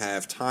 You're going to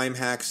have time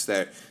hacks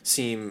that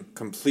seem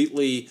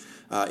completely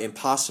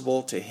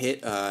impossible to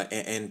hit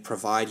and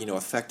provide,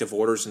 effective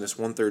orders in this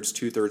 1/3,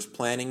 2/3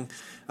 planning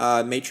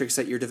matrix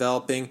that you're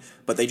developing.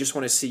 But they just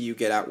want to see you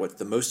get out what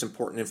the most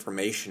important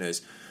information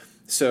is.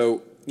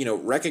 So,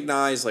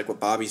 recognize, like what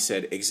Bobby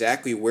said,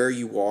 exactly where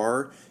you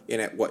are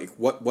and at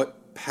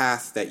what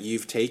path that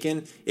you've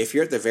taken. If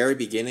you're at the very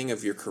beginning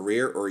of your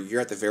career, or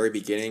you're at the very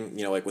beginning,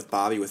 like with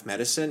Bobby with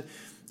medicine,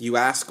 you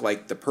ask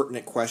like the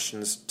pertinent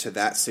questions to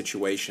that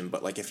situation.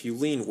 But like if you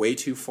lean way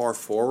too far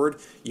forward,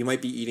 you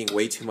might be eating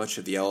way too much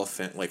of the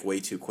elephant like way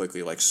too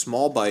quickly. Like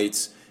small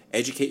bites,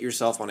 educate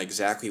yourself on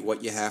exactly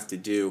what you have to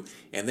do,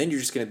 and then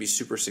you're just going to be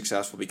super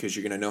successful, because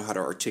you're going to know how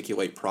to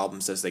articulate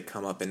problems as they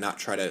come up and not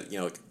try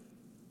to,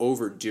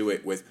 overdo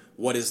it with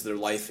what is their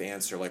life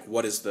answer, like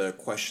what is the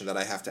question that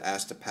I have to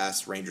ask to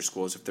pass Ranger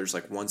School, as if there's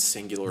like one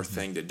singular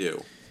thing to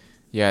do.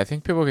 Yeah, I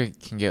think people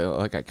can get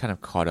like kind of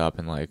caught up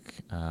in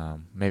like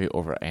maybe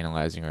over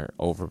analyzing or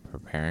over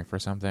preparing for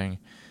something.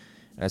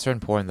 At a certain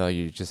point, though,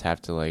 you just have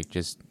to like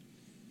just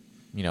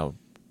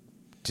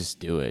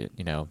do it.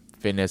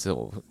 Fitness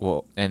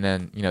will, and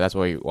then that's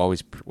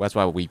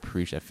why we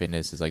preach that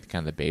fitness is like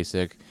kind of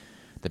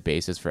the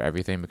basis for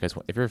everything. Because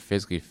if you're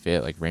physically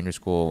fit, like Ranger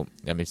School,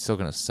 I mean, it's still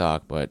gonna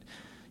suck, but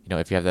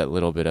if you have that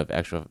little bit of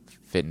extra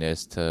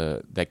fitness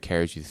that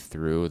carries you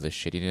through the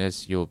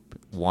shittiness, you'll,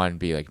 one,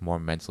 be like more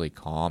mentally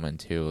calm, and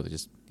two,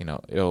 just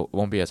it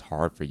won't be as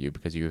hard for you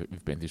because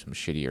you've been through some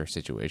shittier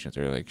situations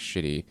or like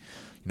shitty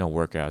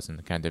workouts,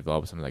 and kind of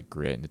develop some like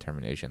grit and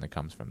determination that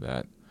comes from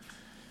that.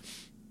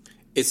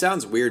 It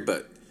sounds weird,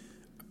 but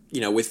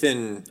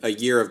within a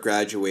year of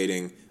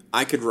graduating,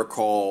 I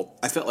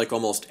felt like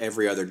almost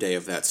every other day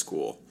of that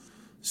school.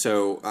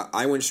 So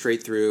I went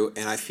straight through,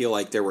 and I feel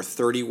like there were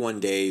 31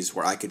 days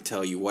where I could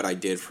tell you what I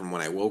did from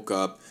when I woke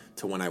up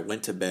to when I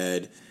went to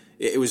bed.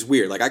 It was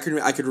weird. Like I could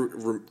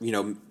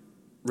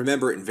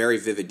remember it in very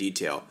vivid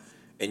detail.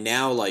 And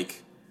now,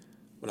 like,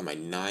 what am I,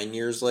 9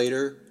 years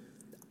later?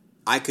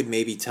 I could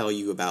maybe tell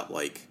you about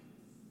like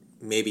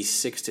maybe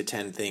 6 to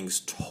 10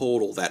 things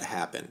total that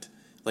happened.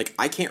 Like,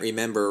 I can't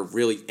remember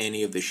really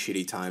any of the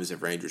shitty times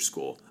of Ranger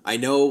School. I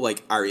know,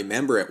 like, I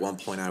remember at one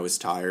point I was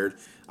tired.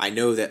 I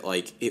know that,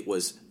 like, it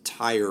was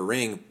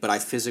tiring, but I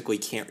physically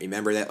can't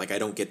remember that. Like, I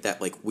don't get that,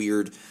 like,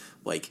 weird,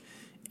 like,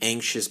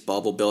 anxious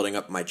bubble building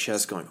up in my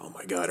chest going, oh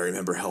my God, I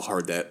remember how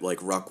hard that,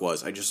 like, ruck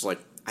was. I just, like,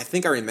 I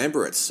think I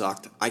remember it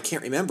sucked. I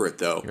can't remember it,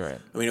 though. Right.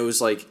 I mean, it was,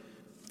 like,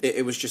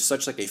 it was just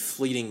such, like, a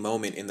fleeting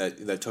moment in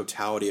the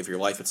totality of your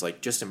life. It's,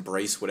 like, just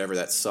embrace whatever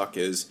that suck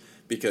is,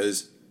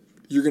 because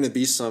you're going to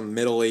be some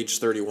middle-aged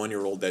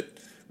 31-year-old that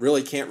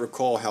really can't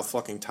recall how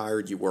fucking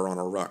tired you were on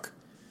a ruck.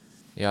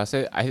 Yeah, I'll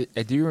say I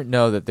do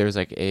know that there's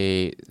like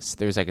a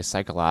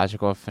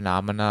psychological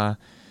phenomena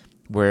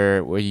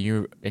where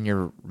you, in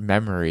your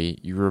memory,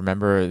 you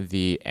remember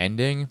the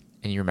ending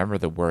and you remember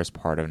the worst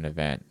part of an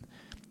event.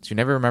 So you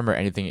never remember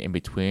anything in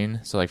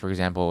between. So like, for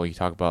example, you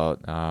talk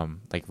about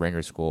like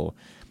Ranger School.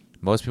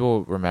 Most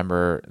people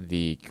remember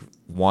the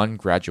one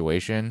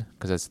graduation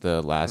because that's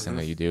the last thing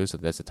that you do. So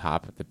that's the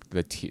top,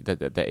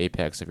 the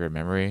apex of your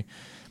memory,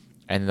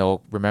 and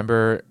they'll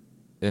remember,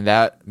 and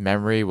that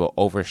memory will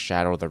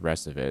overshadow the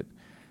rest of it.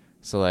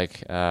 So like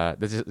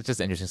this is it's just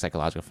an interesting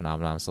psychological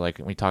phenomenon. So like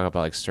when we talk about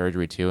like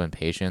surgery too and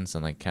patients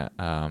and like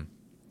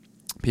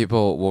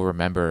people will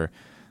remember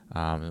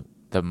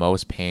the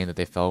most pain that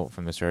they felt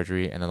from the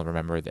surgery, and then they'll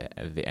remember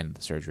the end of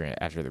the surgery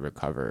after they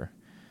recover.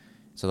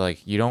 So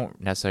like you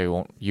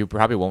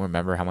probably won't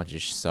remember how much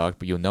it sucked,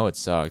 but you'll know it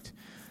sucked.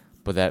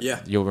 But that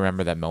Yeah. you'll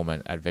remember that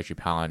moment at Victory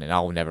Pond, and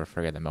I'll never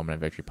forget that moment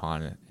at Victory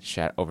Pond,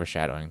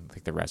 overshadowing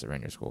like the rest of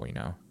Ranger School. You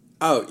know.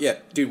 Oh yeah,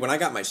 dude. When I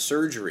got my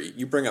surgery,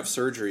 you bring up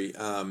surgery.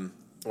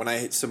 When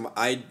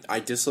I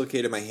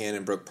dislocated my hand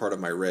and broke part of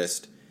my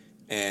wrist,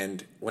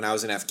 and when I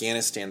was in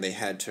Afghanistan, they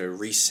had to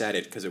reset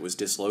it because it was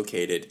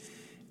dislocated.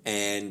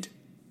 And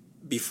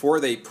before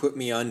they put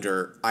me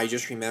under, I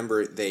just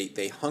remember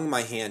they hung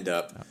my hand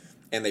up,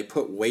 and they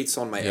put weights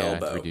on my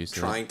elbow,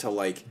 trying to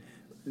like,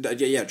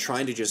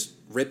 trying to just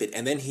rip it.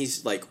 And then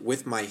he's like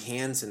with my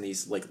hands in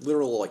these like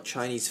literal like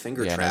Chinese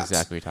finger Yeah, I know traps.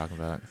 exactly what you're talking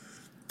about.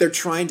 They're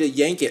trying to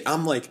yank it.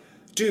 I'm like,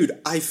 dude,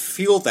 I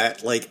feel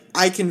that. Like,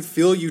 I can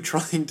feel you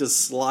trying to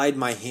slide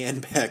my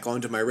hand back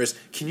onto my wrist.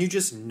 Can you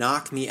just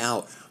knock me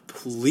out,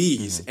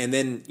 please? Mm-hmm. And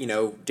then,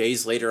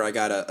 days later, I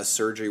got a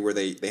surgery where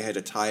they had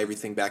to tie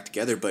everything back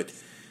together. But,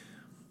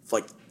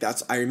 like,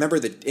 I remember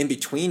that in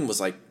between was,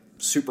 like,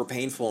 super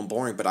painful and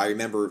boring. But I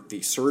remember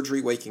the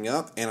surgery waking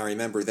up, and I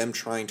remember them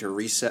trying to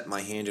reset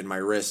my hand and my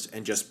wrist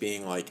and just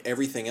being like,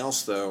 everything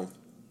else, though,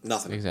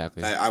 nothing.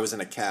 Exactly. I was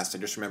in a cast. I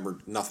just remember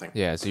nothing.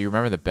 Yeah, so you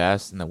remember the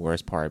best and the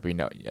worst part,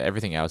 but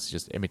everything else is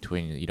just in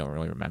between. You don't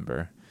really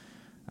remember.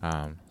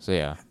 So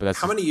yeah, but that's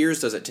how many years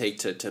does it take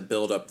to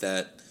build up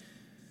that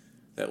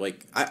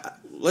like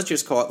let's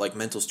just call it like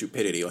mental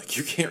stupidity. Like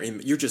you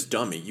can't you're just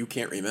dummy. You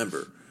can't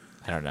remember.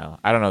 I don't know.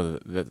 I don't know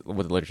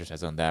what the literature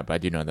says on that, but I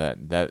do know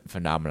that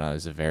phenomena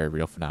is a very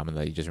real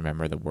phenomenon. That you just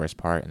remember the worst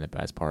part and the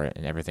best part,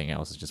 and everything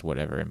else is just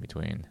whatever in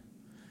between.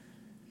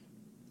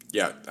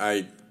 Yeah,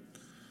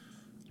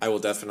 I'll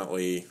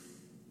definitely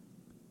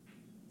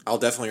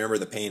remember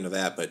the pain of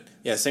that. But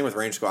yeah, same with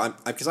Ranger School.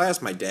 Because I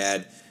asked my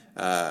dad,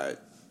 I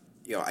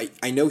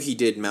know he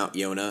did Mount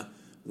Yonah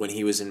when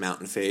he was in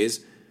mountain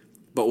phase,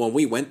 but when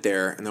we went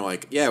there, and they're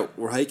like, yeah,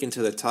 we're hiking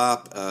to the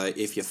top.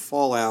 If you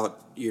fall out,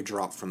 you're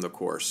dropped from the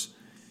course.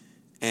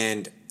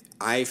 And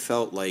I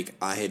felt like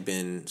I had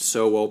been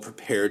so well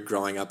prepared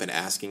growing up and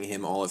asking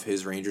him all of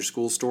his Ranger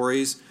School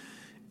stories,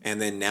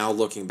 and then now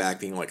looking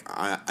back, being like,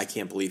 I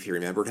can't believe he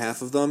remembered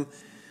half of them.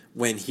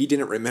 When he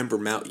didn't remember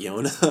Mount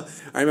Yonah,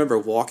 I remember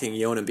walking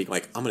Yonah and being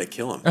like, I'm going to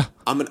kill him.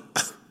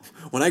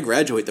 When I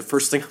graduate, the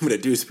first thing I'm going to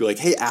do is be like,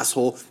 hey,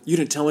 asshole, you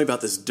didn't tell me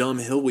about this dumb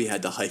hill we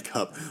had to hike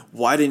up.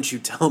 Why didn't you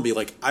tell me?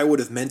 Like, I would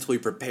have mentally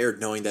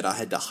prepared knowing that I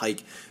had to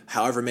hike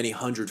however many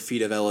 100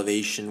 feet of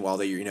elevation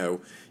while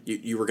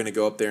you were going to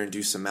go up there and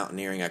do some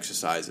mountaineering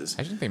exercises.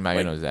 I didn't think Mount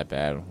Yonah was that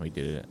bad when we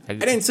did it. I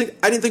didn't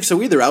think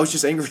so either. I was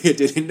just angry I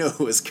didn't know it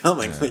was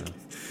coming.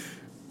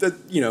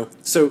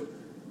 So...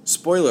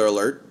 Spoiler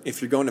alert,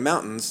 if you're going to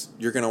mountains,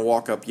 you're going to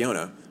walk up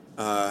Yonah.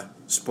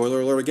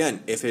 Spoiler alert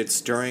again, if it's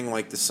during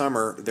like the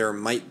summer, there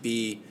might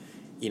be,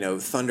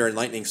 thunder and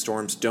lightning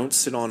storms. Don't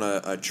sit on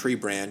a tree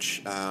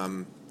branch.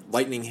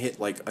 Lightning hit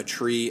like a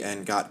tree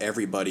and got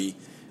everybody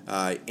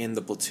in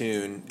the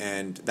platoon,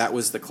 and that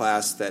was the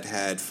class that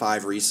had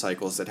 5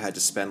 recycles that had to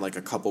spend like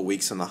a couple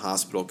weeks in the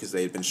hospital because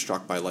they had been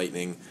struck by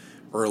lightning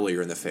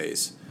earlier in the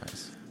phase.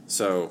 Nice.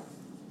 So,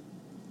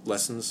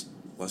 lessons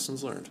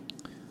learned.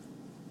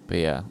 But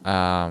yeah,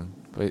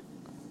 but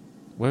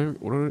where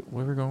are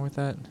we going with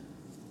that?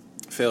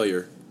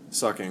 Failure,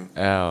 sucking.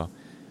 Oh,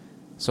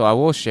 so I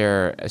will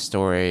share a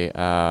story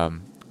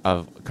of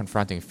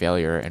confronting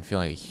failure and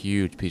feeling a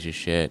huge piece of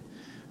shit.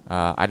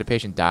 I had a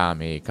patient die on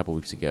me a couple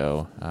weeks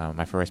ago.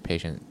 My first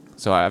patient.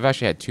 So I've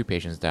actually had 2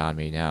 patients die on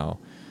me now.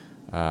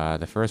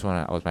 The first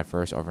one was my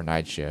first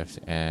overnight shift,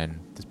 and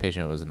this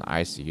patient was in the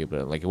ICU,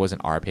 but like it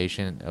wasn't our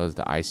patient; it was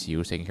the ICU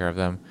was taking care of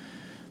them.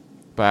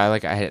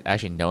 But I had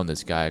actually known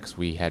this guy because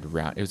we had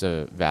it was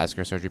a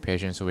vascular surgery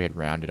patient, so we had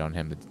rounded on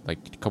him like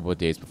a couple of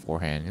days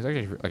beforehand. He was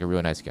actually like a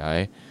really nice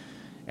guy,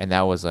 and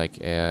that was like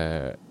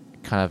a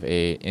kind of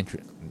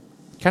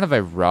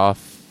a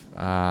rough,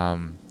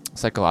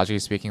 psychologically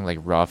speaking, like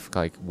rough,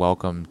 like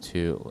welcome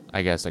to,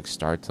 I guess, like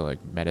start to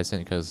like medicine,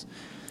 because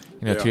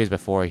 2 days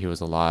before he was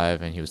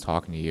alive and he was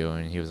talking to you,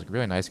 and he was like a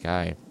really nice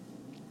guy,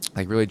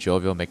 like really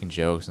jovial, making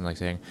jokes and like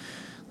saying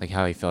like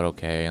how he felt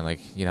okay, and like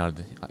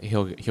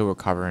he'll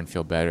recover and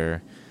feel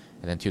better,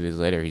 and then 2 days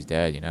later he's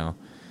dead,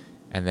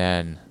 and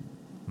then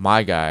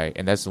my guy,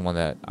 and that's the one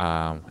that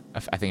I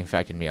think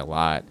affected me a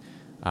lot.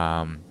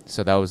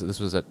 So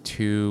this was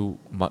 2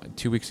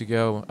 weeks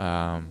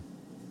ago.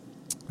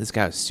 This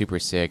guy was super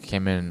sick,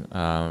 came in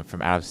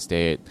from out of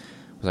state,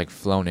 was like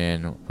flown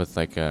in with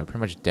like a pretty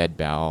much dead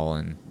bowel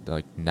and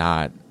like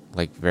not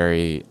like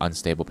very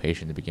unstable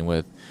patient to begin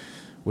with.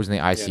 Was in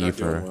the ICU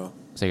for well.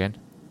 Say again.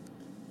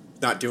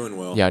 Not doing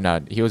well. Yeah, no,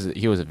 he was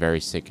a very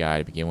sick guy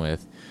to begin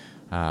with.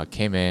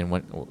 Came in,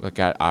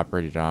 got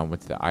operated on,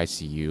 went to the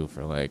ICU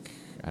for like,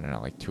 I don't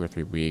know, like 2 or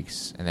 3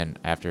 weeks, and then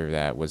after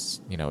that was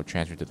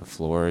transferred to the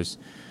floors.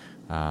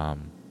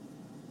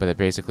 but it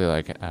basically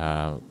like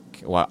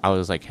well, I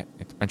was like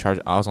in charge.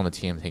 I was on the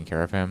team taking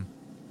care of him.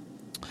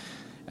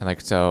 And like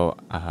so,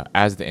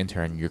 as the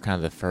intern, you're kind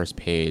of the first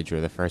page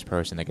or the first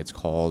person that gets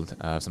called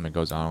if something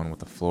goes on with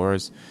the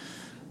floors.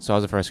 So I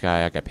was the first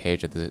guy I got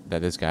paged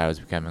that this guy was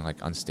becoming like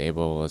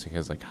unstable. It was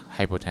because like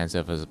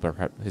hypotensive,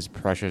 his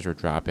pressures were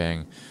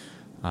dropping,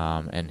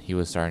 and he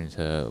was starting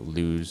to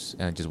lose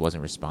and just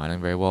wasn't responding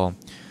very well.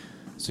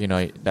 So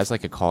that's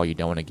like a call you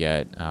don't want to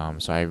get.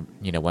 So I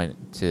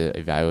went to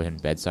evaluate him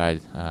bedside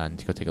and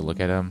to go take a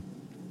look at him,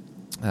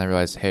 and I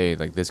realized, hey,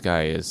 like this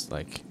guy is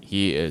like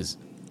he is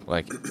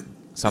like.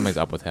 Something's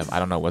up with him. I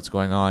don't know what's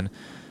going on,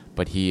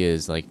 but he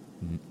is like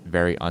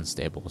very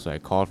unstable. So I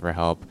called for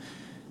help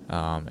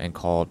and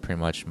called pretty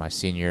much my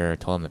senior,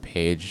 told him to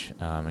page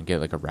and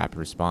get like a rapid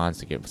response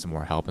to get some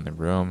more help in the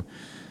room.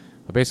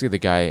 But basically the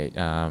guy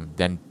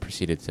then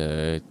proceeded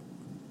to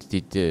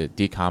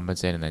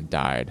decompensate and then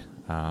died.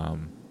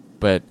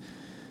 But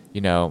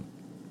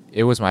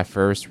it was my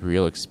first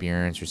real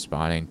experience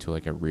responding to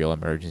like a real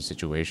emergency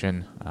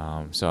situation.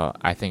 So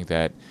I think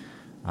that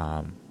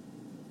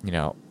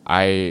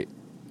I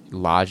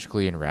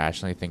logically and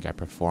rationally think I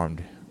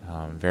performed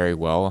very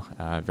well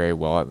at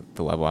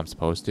the level I'm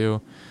supposed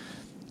to.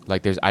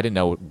 Like I didn't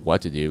know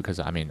what to do because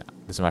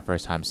this is my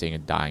first time seeing a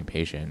dying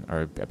patient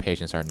or a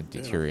patient starting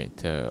to deteriorate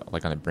to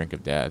like on the brink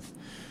of death.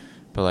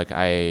 But like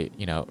I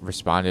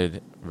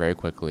responded very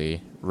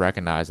quickly,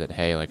 recognized that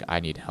hey, like I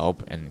need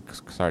help, and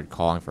started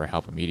calling for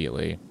help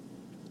immediately.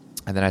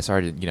 And then I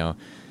started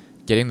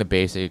getting the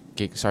basic,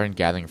 started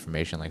gathering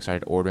information, like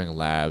started ordering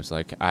labs.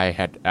 Like I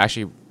had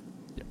actually,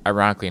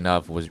 ironically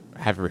enough,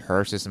 have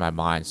rehearsed this in my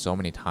mind so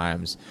many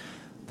times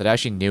that I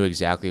actually knew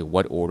exactly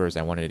what orders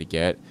I wanted to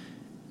get,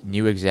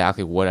 knew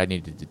exactly what I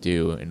needed to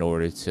do in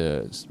order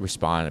to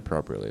respond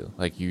appropriately.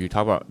 Like you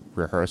talk about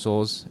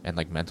rehearsals and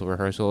like mental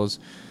rehearsals,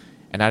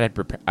 and I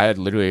had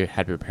literally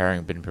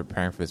been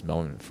preparing for this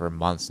moment for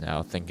months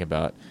now, thinking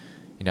about,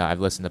 I've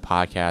listened to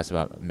podcasts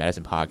about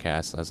medicine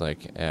podcasts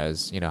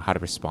as how to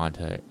respond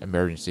to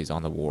emergencies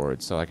on the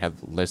ward. So like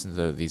I've listened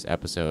to these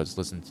episodes,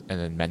 and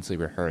then mentally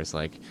rehearse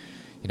like,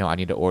 I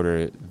need to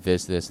order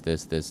this,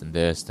 and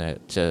this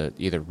to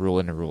either rule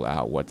in or rule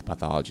out what the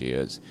pathology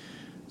is.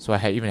 So I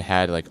had even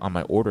had like on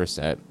my order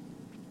set,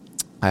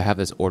 I have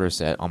this order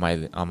set on my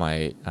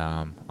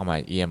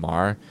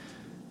EMR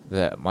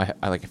that my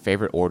like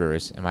favorite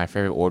orders, and my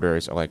favorite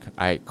orders are like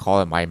I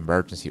call it my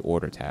emergency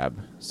order tab.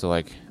 So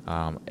like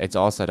it's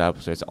all set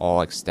up so it's all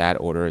like stat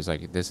orders.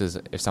 Like this is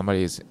if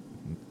somebody's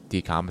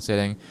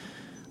decompensating,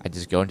 I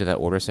just go into that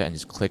order set and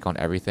just click on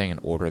everything and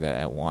order that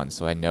at once.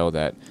 So I know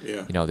that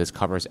this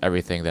covers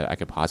everything that I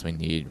could possibly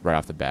need right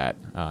off the bat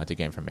to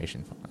get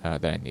information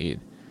that I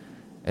need.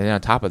 And then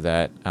on top of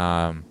that,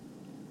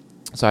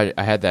 so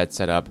I had that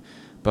set up.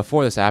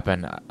 Before this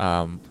happened,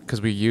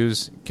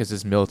 because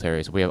it's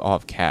military, so we all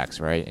have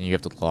CACs, right? And you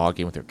have to log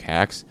in with your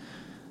CACs.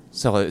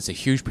 So it's a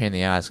huge pain in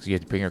the ass because you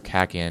have to bring your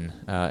CAC in,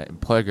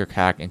 plug your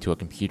CAC into a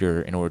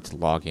computer in order to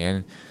log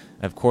in.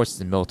 And of course, it's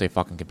a military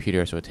fucking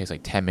computer, so it takes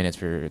like 10 minutes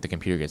for the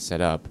computer to get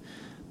set up.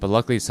 But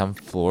luckily, some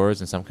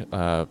floors and some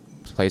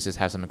places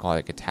have something called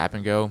like a tap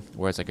and go,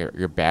 where it's like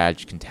your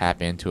badge can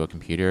tap into a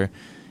computer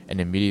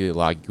and immediately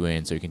log you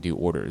in so you can do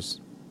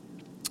orders.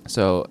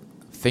 So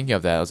thinking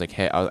of that, I was like,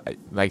 hey,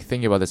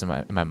 thinking about this in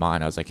my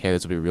mind, I was like, hey,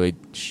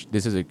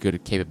 this is a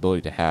good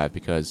capability to have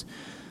because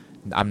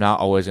I'm not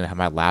always going to have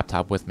my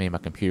laptop with me, my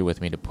computer with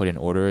me to put in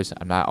orders.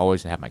 I'm not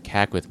always going to have my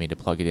CAC with me to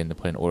plug it in to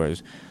put in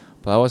orders.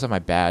 But I always have my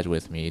badge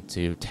with me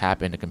to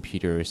tap into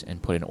computers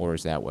and put in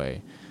orders that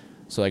way.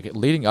 So like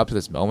leading up to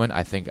this moment,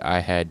 I think I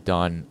had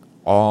done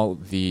all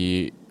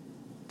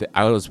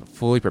I was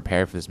fully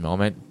prepared for this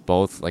moment,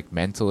 both like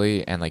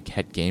mentally and like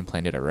had game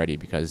planned it already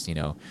because,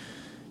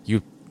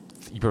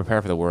 you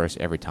prepare for the worst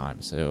every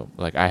time. So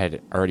like I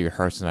had already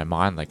rehearsed in my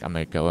mind, like I'm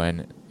going to go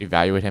in,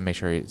 evaluate him, make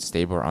sure he's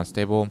stable or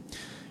unstable,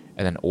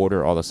 and then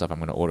order all the stuff I'm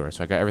going to order.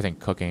 So I got everything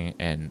cooking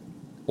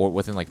or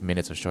within like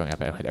minutes of showing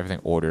up, I had everything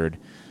ordered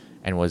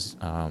and was,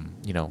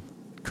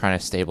 trying to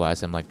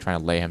stabilize him, like trying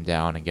to lay him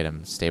down and get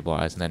him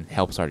stabilized, and then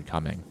help started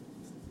coming.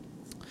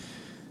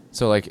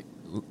 So like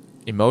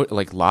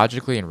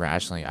logically and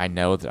rationally, I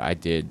know that I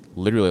did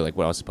literally like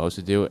what I was supposed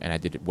to do, and I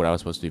did what I was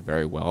supposed to do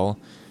very well.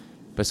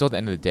 But still, at the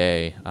end of the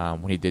day,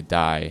 when he did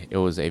die, it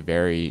was a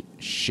very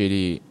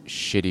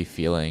shitty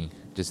feeling.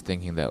 Just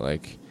thinking that,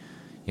 like,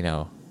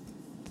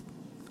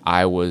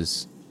 I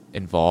was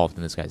involved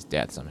in this guy's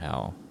death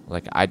somehow.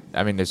 Like, I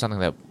mean, there's something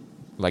that,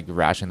 like,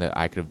 rationally that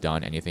I could have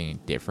done anything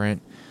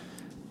different.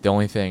 There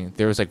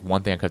was like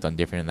one thing I could have done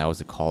different, and that was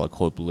to call a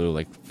code blue,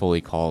 like,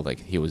 fully called, like,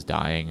 he was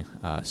dying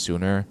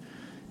sooner.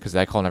 Because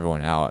I called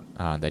everyone out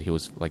that he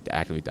was, like,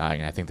 actively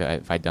dying. And I think that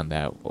if I'd done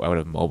that, I would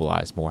have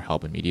mobilized more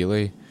help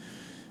immediately.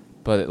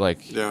 But like,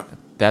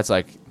 that's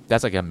like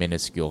a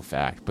minuscule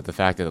fact. But the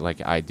fact that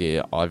like I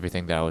did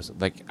everything that I was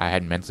like I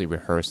had mentally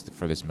rehearsed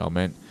for this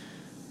moment,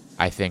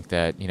 I think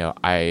that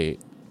I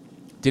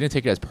didn't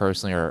take it as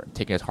personally or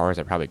take it as hard as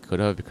I probably could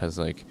have because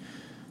like,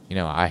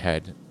 I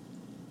had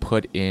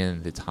put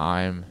in the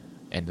time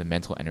and the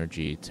mental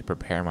energy to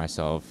prepare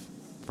myself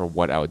for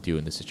what I would do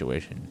in this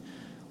situation,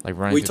 like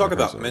running. We through the talk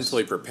about rehearsals.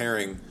 mentally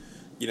preparing.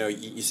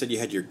 You said you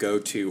had your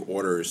go-to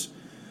orders.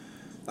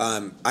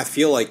 I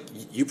feel like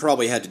you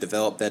probably had to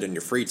develop that in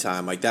your free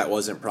time. Like that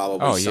wasn't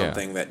probably Oh yeah.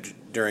 something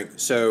that during.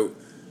 So,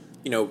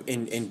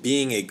 in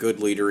being a good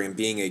leader and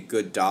being a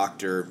good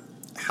doctor,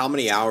 how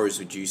many hours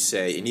would you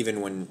say? And even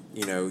when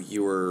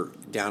you were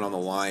down on the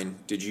line,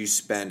 did you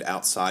spend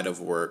outside of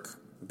work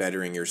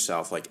bettering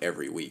yourself like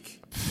every week?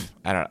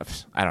 I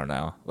don't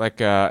know.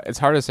 Like it's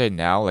hard to say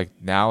now. Like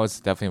now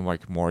it's definitely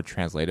like more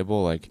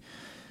translatable. Like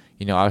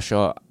I'll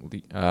show up.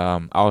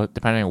 I'll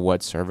depending on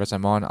what service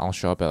I'm on, I'll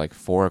show up at like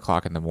 4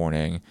 o'clock in the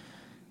morning,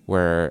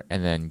 and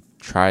then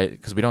try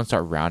because we don't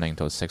start rounding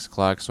until 6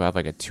 o'clock. So I have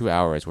like 2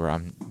 hours where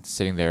I'm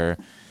sitting there,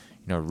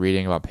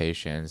 reading about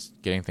patients,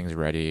 getting things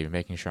ready,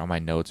 making sure all my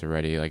notes are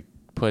ready, like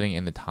putting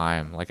in the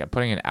time. Like I'm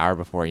putting an hour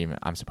before even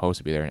I'm supposed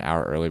to be there, an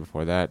hour early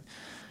before that.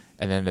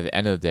 And then at the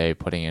end of the day,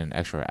 putting in an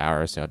extra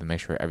hour or so to make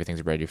sure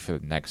everything's ready for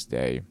the next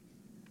day.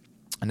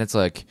 And it's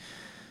like,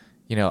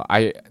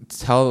 I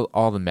tell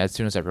all the med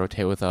students that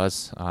rotate with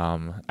us,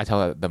 I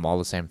tell them all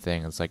the same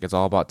thing. It's like, it's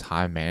all about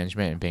time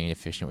management and being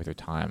efficient with your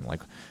time.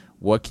 Like,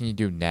 what can you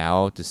do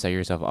now to set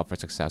yourself up for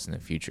success in the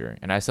future?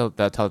 And I tell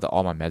that to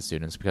all my med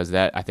students because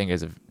that I think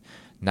is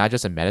not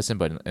just in medicine,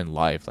 but in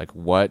life. Like,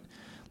 what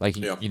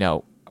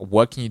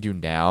can you do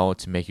now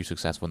to make you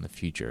successful in the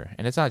future?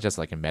 And it's not just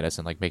like in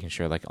medicine, like making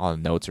sure like all the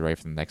notes are ready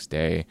for the next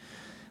day,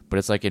 but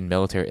it's like in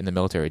the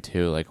military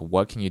too. Like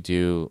what can you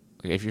do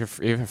if you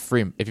have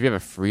a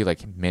free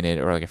like minute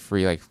or like a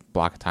free like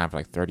block of time for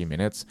like 30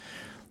 minutes?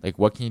 Like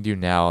what can you do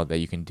now that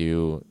you can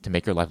do to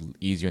make your life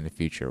easier in the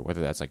future?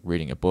 Whether that's like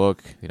reading a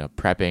book,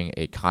 prepping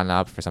a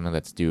con-op for something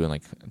that's due in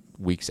like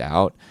weeks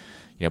out,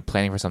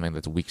 planning for something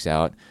that's weeks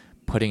out,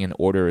 putting in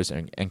orders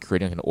and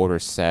creating an order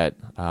set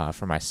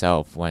for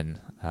myself when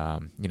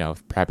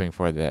prepping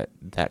for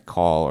that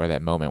call or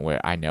that moment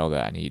where I know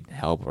that I need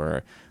help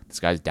or this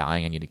guy's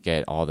dying. I need to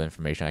get all the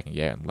information I can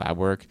get in lab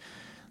work.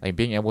 Like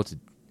being able to,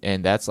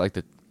 and that's like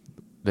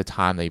the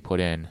time that you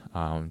put in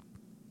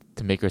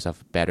to make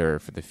yourself better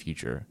for the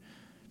future.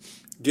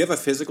 Do you have a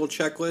physical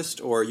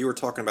checklist, or you were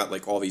talking about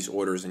like all these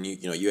orders and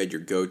you had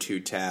your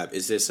go-to tab?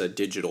 Is this a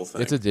digital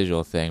thing? It's a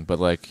digital thing, but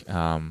like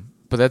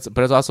but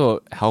it's also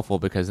helpful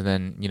because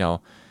then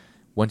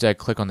once I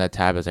click on that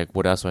tab, it's like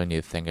what else do I need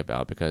to think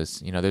about?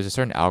 Because there's a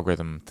certain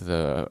algorithm to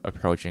the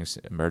approaching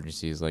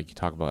emergencies. Like you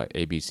talk about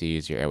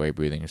ABCs, your airway,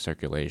 breathing, your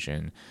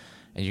circulation,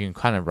 and you can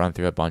kind of run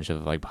through a bunch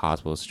of like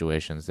possible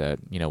situations that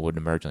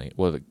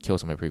would kill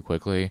somebody pretty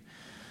quickly.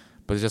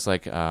 But it's just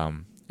like I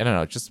don't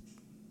know, just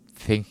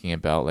thinking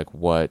about like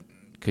what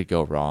could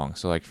go wrong.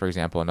 So like for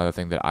example, another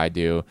thing that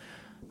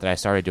I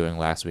started doing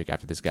last week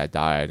after this guy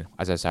died,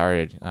 as I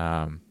started,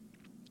 I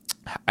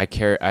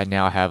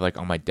now have like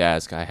on my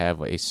desk, I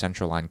have a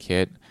central line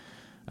kit,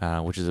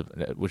 which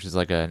is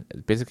like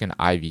basically an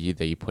IV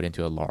that you put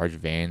into a large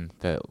vein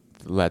that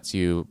lets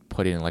you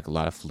put in like a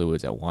lot of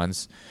fluids at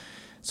once.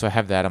 So I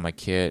have that on my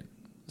kit.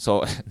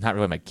 So not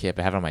really my kit,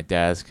 but I have it on my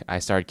desk. I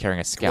started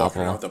carrying a scalpel.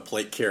 Walking around with a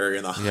plate carrier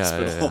in the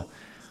hospital.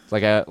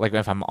 Yeah. Like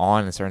if I'm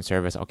on a certain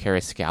service, I'll carry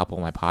a scalpel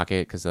in my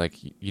pocket because like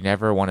you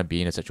never want to be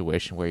in a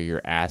situation where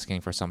you're asking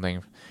for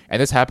something.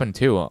 And this happened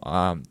too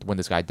when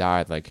this guy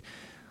died. Like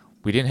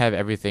we didn't have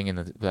everything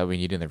that we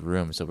needed in the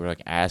room, so we're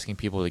like asking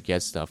people to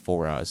get stuff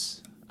for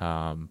us.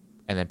 And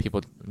then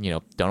people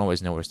don't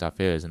always know where stuff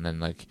is, and then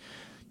like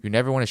you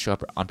never want to show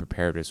up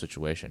unprepared to a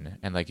situation.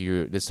 And like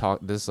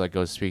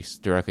speaks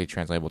directly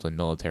translatable to the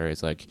military.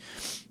 It's like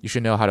you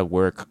should know how to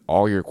work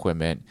all your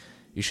equipment.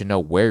 You should know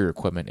where your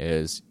equipment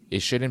is.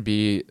 It shouldn't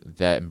be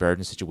that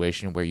emergency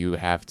situation where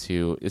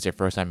it's your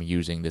first time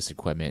using this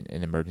equipment in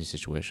an emergency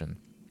situation.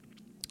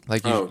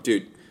 Like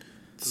dude,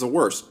 this is the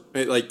worst.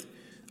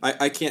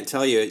 I can't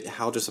tell you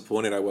how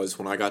disappointed I was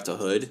when I got to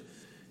Hood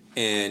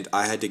and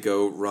I had to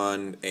go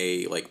run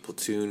a like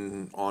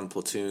platoon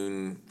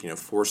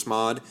force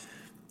mod,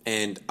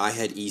 and I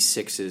had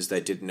E6s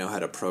that didn't know how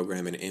to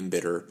program an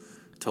embedder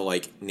to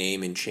like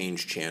name and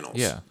change channels.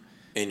 Yeah.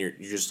 And you're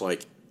just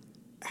like,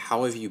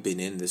 how have you been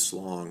in this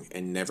long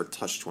and never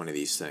touched one of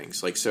these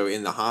things? Like, so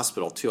in the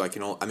hospital too,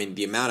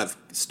 the amount of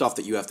stuff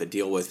that you have to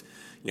deal with,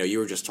 you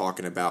were just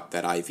talking about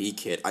that IV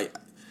kit.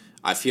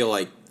 I feel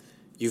like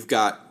you've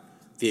got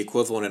the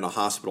equivalent in a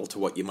hospital to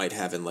what you might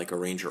have in like a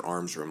Ranger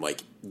Arms room.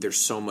 Like there's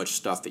so much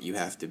stuff that you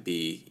have to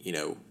be,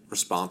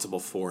 responsible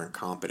for and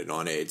competent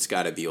on it. It's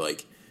got to be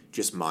like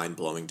just mind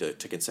blowing to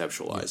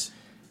conceptualize. Yeah.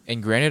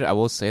 And granted, I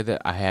will say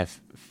that I have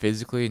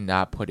physically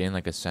not put in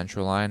like a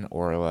central line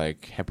or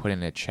like have put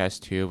in a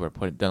chest tube or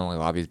done like a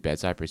lot of these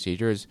bedside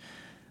procedures,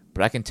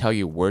 but I can tell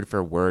you word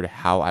for word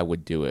how I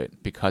would do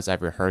it because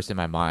I've rehearsed in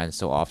my mind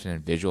so often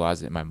and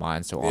visualized it in my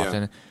mind so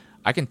often.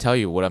 I can tell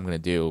you what I'm gonna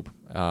do.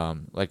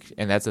 And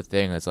that's the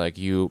thing. It's like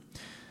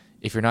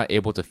if you're not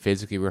able to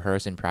physically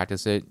rehearse and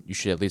practice it, you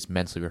should at least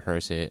mentally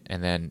rehearse it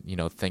and then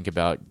think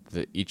about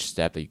each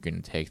step that you're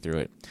gonna take through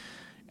it.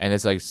 And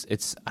it's like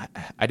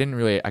I didn't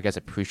really, I guess,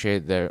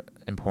 appreciate the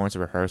importance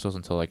of rehearsals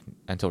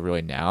until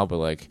really now. But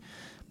like,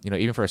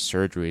 even for a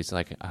surgery, it's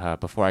like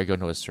before I go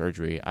into a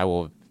surgery, I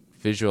will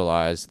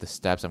visualize the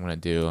steps I'm going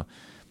to do,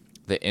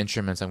 the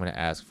instruments I'm going to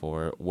ask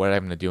for, what I'm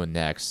going to do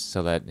next,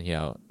 so that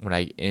when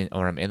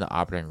I'm in the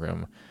operating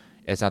room,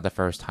 it's not the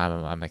first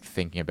time I'm like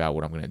thinking about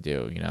what I'm going to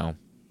do. Yeah.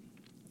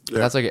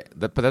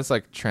 But that's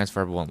like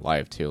transferable in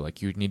life too.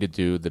 Like you need to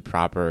do the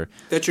proper.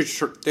 That's your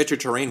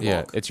terrain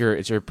walk. It's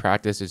your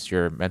practice. It's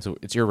your mental.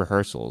 It's your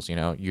rehearsals.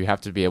 You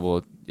have to be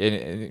able.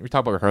 And we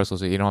talk about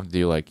rehearsals. You don't have to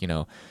do like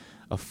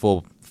a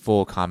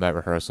full combat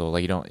rehearsal.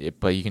 Like you don't.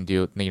 But you can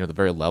do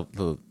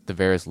the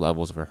various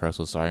levels of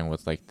rehearsal, starting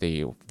with like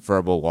the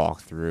verbal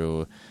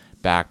walkthrough,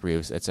 back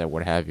briefs, etc.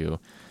 What have you.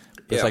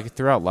 But it's like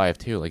throughout life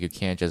too. Like you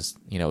can't just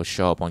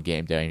show up on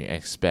game day and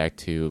expect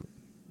to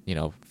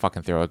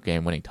fucking throw a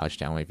game-winning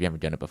touchdown if you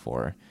haven't done it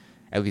before.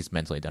 At least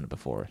mentally done it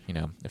before.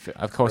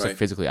 Of course, like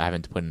physically, I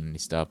haven't put in any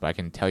stuff, but I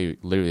can tell you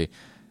literally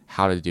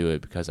how to do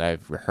it because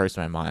I've rehearsed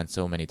in my mind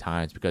so many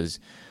times. Because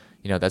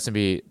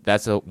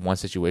that's one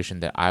situation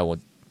that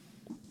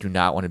do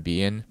not want to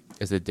be in,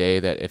 is the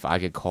day that if I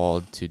get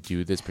called to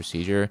do this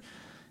procedure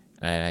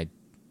and I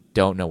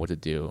don't know what to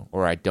do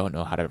or I don't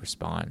know how to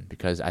respond,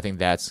 because I think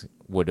that's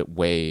would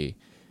weigh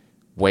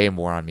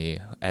more on me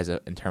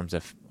in terms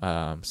of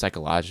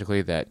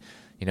psychologically, that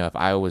if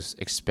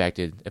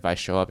I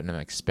show up and I'm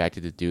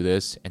expected to do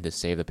this and to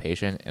save the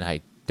patient, and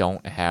I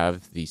don't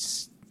have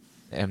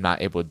I'm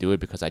not able to do it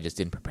because I just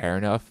didn't prepare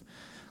enough,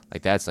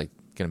 like that's like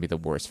going to be the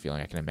worst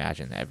feeling I can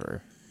imagine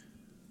ever.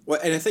 Well,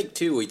 and I think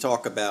too, we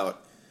talk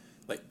about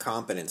like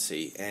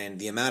competency and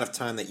the amount of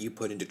time that you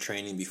put into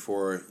training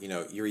before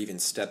you're even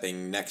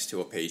stepping next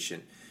to a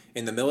patient.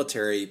 In the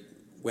military,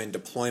 when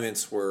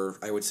deployments were,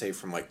 I would say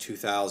from like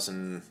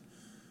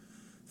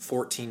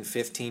 2014,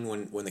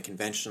 15, when the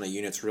conventional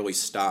units really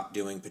stopped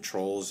doing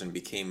patrols and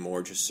became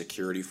more just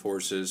security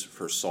forces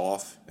for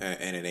SOF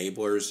and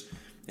enablers,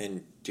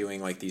 and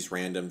doing like these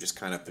random just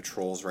kind of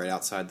patrols right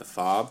outside the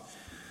FOB,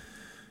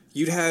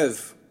 you'd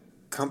have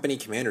company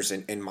commanders,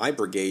 and my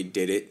brigade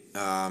did it,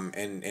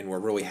 and we're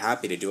really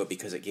happy to do it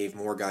because it gave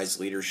more guys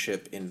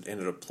leadership in a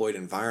deployed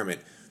environment.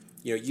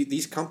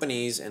 These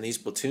companies and these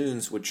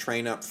platoons would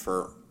train up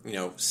for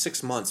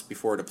 6 months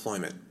before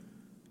deployment.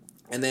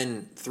 And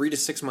then 3 to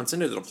 6 months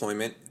into the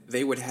deployment,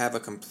 they would have a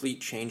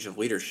complete change of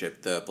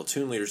leadership. The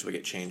platoon leaders would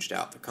get changed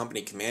out. The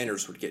company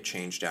commanders would get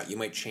changed out. You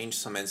might change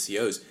some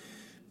NCOs.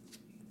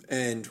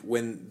 And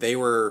when they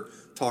were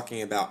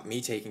talking about me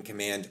taking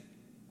command,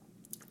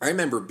 I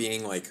remember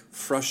being like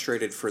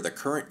frustrated for the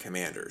current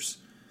commanders.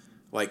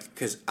 Like,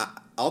 because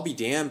I'll be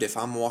damned if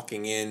I'm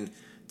walking in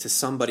to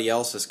somebody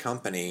else's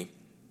company,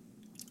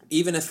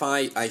 even if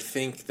I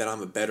think that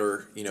I'm a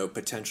better,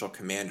 potential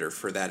commander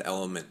for that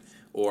element,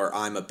 or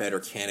I'm a better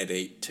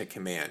candidate to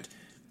command.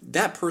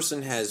 That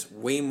person has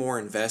way more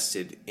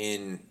invested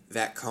in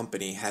that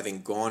company,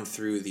 having gone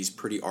through these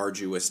pretty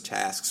arduous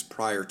tasks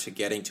prior to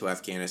getting to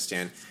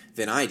Afghanistan,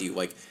 than I do.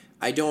 Like,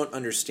 I don't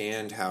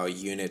understand how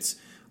units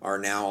are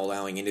now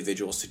allowing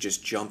individuals to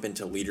just jump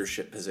into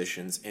leadership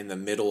positions in the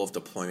middle of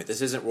deployment.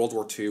 This isn't World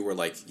War II where,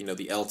 like,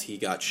 the LT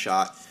got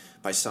shot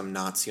by some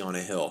Nazi on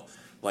a hill.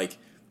 Like,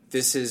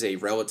 this is a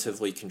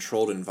relatively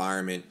controlled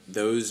environment.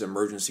 Those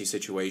emergency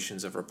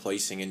situations of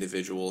replacing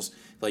individuals,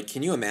 like,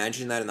 can you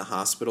imagine that in the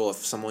hospital if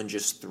someone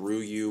just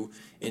threw you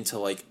into,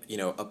 like,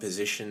 a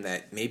position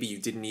that maybe you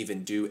didn't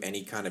even do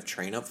any kind of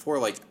train up for?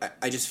 Like,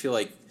 I just feel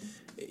like,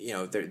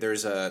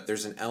 there's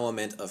an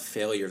element of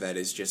failure that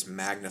is just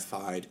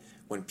magnified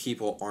when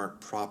people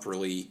aren't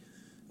properly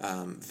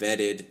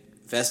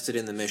vested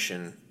in the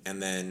mission,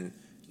 and then,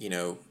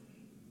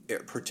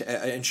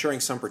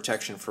 ensuring some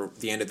protection for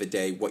the end of the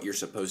day, what you're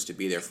supposed to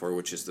be there for,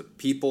 which is the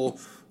people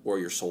or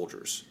your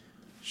soldiers.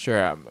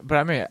 Sure, but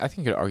I mean, I think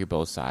you could argue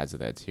both sides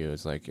of that too.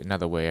 It's like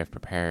another way of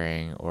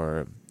preparing,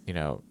 or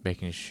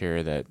making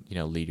sure that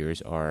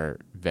leaders are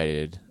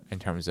vetted in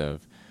terms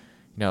of,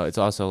 it's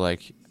also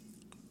like,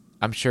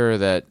 I'm sure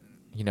that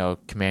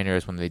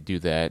commanders, when they do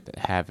that,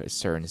 have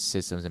certain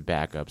systems and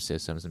backup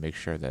systems to make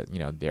sure that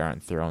they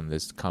aren't throwing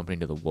this company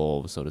to the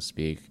wolves, so to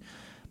speak,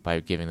 by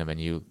giving them a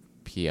new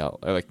PL,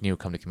 or like new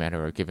company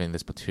commander, or giving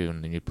this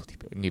platoon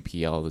a new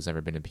PL that's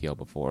never been in PL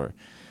before.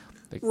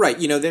 Like, right,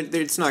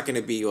 it's not going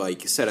to be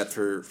like set up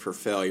for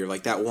failure.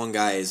 Like, that one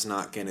guy is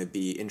not going to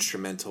be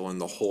instrumental in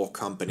the whole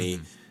company,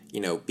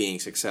 being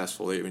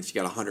successful. You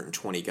got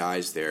 120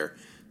 guys there,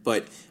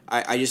 but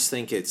I just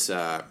think it's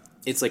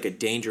like a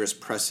dangerous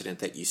precedent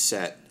that you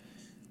set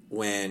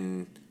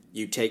when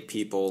you take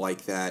people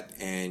like that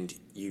and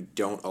you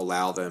don't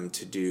allow them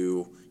to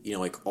do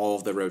like all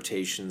of the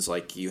rotations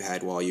like you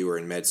had while you were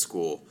in med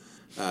school,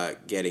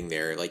 getting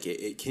there. Like,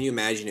 can you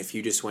imagine if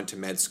you just went to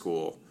med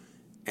school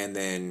and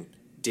then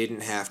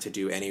didn't have to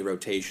do any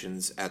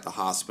rotations at the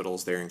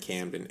hospitals there in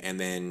Camden, and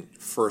then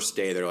first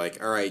day they're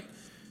like, all right,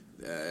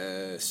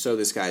 sew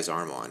this guy's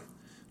arm on.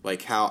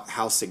 Like,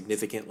 how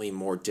significantly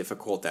more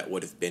difficult that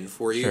would have been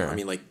for you. Sure. I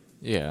mean, like,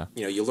 yeah,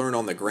 you learn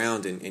on the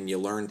ground and you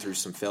learn through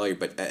some failure,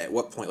 but at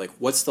what point,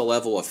 what's the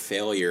level of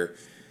failure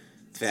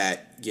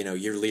that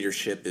your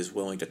leadership is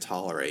willing to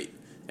tolerate?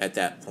 at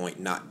that point,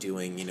 not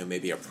doing,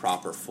 maybe a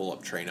proper full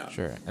up train up.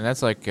 Sure, and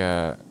that's like,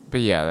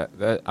 but yeah,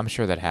 I'm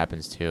sure that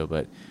happens too.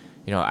 But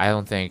I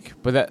don't think,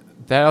 but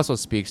that also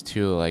speaks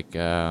to like,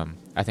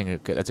 I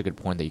think that's a good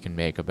point that you can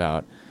make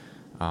about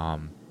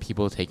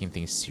people taking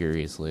things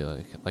seriously,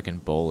 like in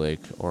BOLIC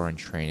or in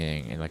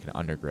training in like an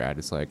undergrad.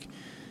 It's like,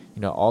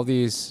 all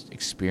these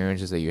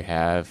experiences that you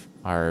have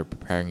are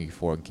preparing you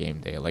for game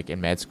day. Like in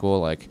med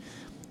school, like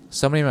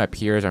so many of my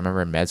peers I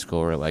remember in med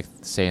school were like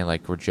saying,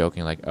 like, we're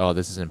joking, like, oh,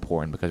 this is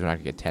important because we're not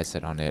gonna get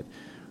tested on it,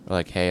 or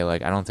like, hey,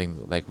 like, I don't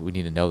think like we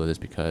need to know this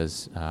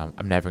because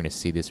I'm never gonna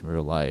see this in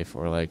real life,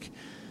 or like,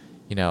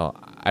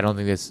 I don't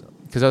think this,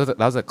 because that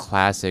was a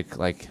classic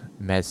like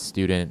med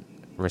student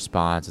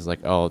response, is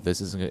like, oh,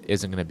 this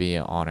isn't gonna be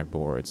on honor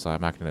board, so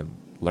I'm not gonna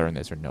learn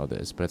this or know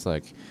this. But it's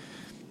like,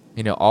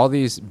 all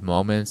these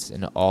moments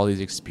and all these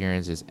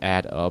experiences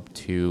add up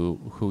to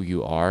who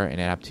you are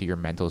and add up to your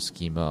mental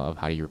schema of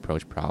how you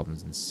approach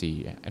problems and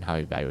see and how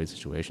you evaluate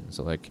situations.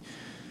 So like,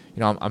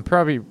 I'm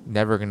probably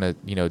never gonna,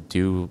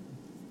 do,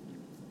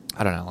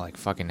 I don't know, like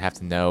fucking have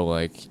to know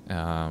like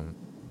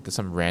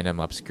some random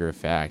obscure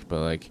fact,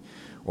 but like,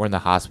 or in the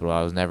hospital,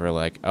 I was never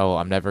like, oh,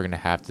 I'm never gonna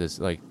have to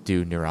like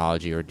do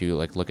neurology or do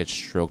like look at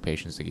stroke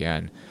patients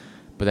again.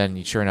 But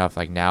then, sure enough,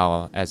 like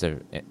now as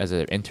an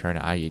intern,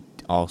 I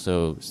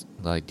also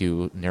like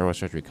do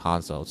neurosurgery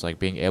consults. Like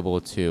being able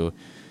to,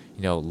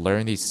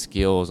 learn these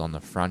skills on the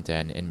front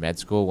end in med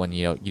school when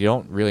you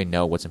don't really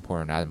know what's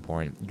important or not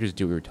important. You just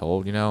do what you're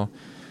told,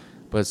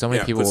 But so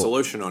many people put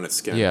solution on its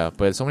skin. Yeah,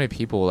 but so many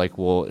people like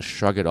will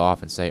shrug it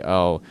off and say,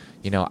 oh,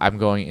 I'm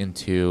going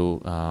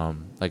into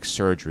like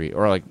surgery,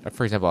 or like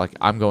for example, like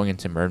I'm going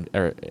into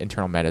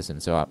internal medicine,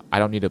 so I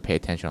don't need to pay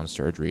attention on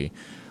surgery.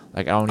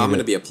 Like I'm going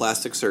to be a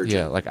plastic surgeon.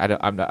 Yeah, like I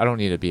don't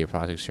need to be a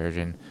plastic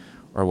surgeon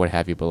or what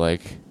have you, but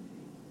like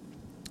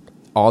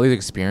all these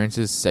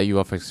experiences set you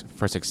up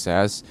for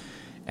success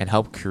and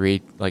help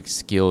create like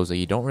skills that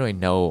you don't really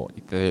know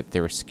that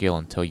they're a skill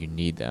until you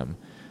need them.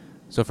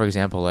 So for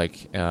example,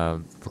 like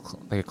a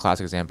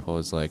classic example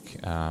is like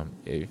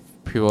if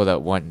people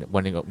that wanted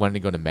to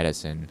go to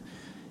medicine,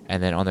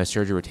 and then on their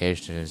surgery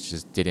rotations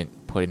just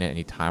didn't put in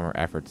any time or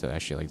effort to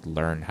actually like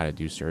learn how to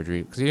do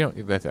surgery, because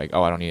that's like,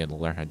 oh, I don't need to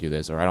learn how to do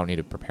this, or I don't need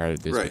to prepare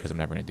to do this because I'm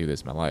never going to do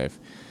this in my life.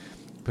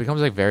 It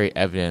becomes like very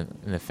evident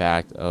in the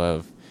fact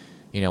of,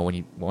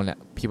 when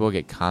people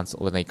get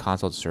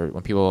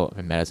when people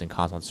in medicine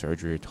consult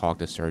surgery or talk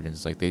to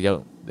surgeons, like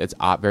it's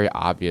very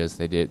obvious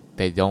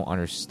they don't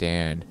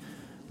understand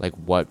like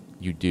what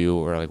you do,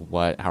 or like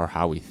what or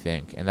how we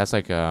think. And that's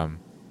like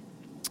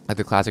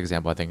the classic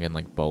example I think in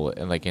like BOLIC,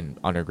 and like in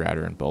undergrad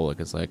or in BOLIC,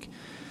 is like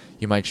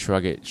you might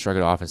shrug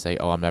it off and say,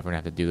 oh, I'm never gonna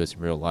have to do this in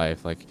real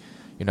life. Like,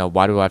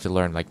 why do I have to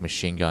learn like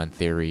machine gun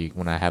theory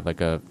when I have like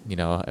a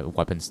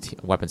weapons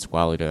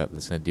squad leader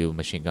that's gonna do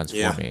machine guns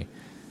for me?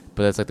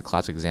 But that's like the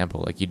classic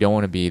example. Like, you don't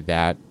want to be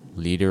that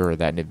leader or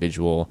that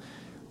individual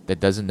that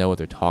doesn't know what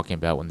they're talking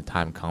about when the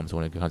time comes,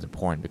 when it becomes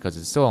important, because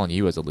it's still on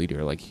you as a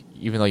leader. Like,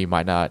 even though you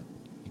might not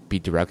be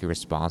directly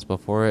responsible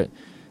for it,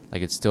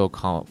 like it still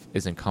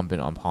is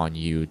incumbent upon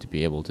you to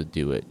be able to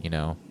do it,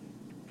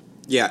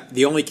 Yeah,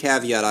 the only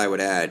caveat I would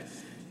add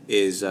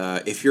is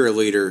if you're a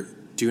leader,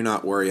 do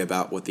not worry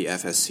about what the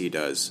FSC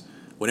does.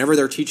 Whenever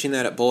they're teaching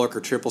that at BOLIC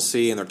or Triple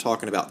C and they're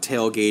talking about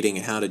tailgating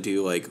and how to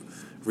do like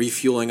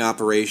refueling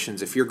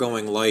operations, if you're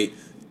going light,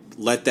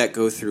 let that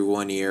go through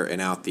one ear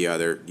and out the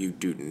other. You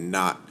do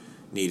not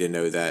need to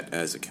know that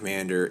as a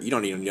commander. You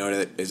don't need to know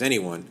that as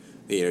anyone.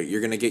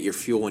 You're going to get your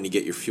fuel when you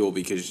get your fuel,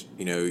 because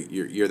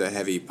you're the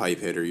heavy pipe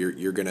hitter.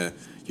 You're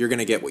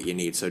gonna get what you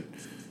need. So,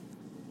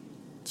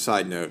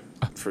 side note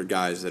for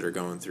guys that are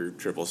going through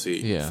Triple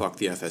C, fuck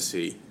the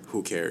FSC.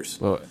 Who cares?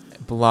 Well,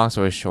 but long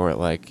story short,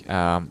 like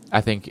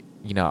I think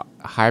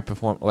high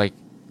perform, like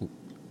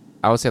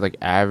I would say like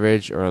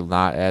average or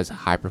not as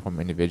high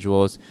performing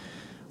individuals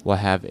will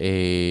have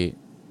a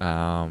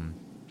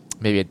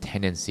maybe a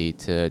tendency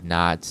to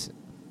not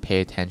pay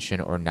attention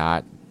or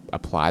not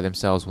apply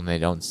themselves when they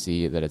don't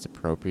see that it's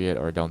appropriate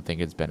or don't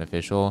think it's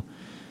beneficial.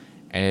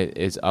 And it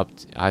is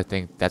I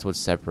think that's what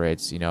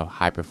separates,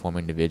 high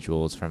performing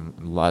individuals from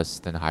less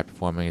than high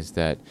performing, is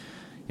that,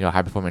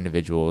 high performing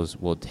individuals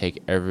will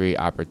take every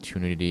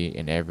opportunity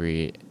and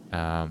every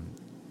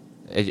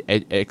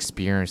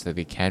experience that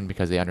they can,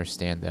 because they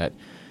understand that,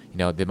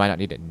 they might not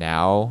need it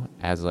now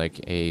as like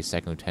a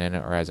second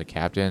lieutenant or as a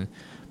captain,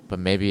 but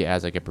maybe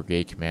as like a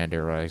brigade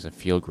commander or as a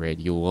field grade,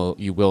 you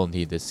will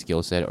need this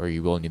skill set, or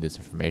you will need this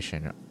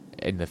information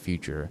in the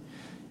future.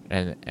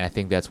 And I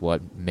think that's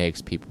what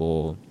makes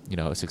people,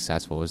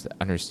 successful, is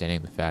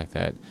understanding the fact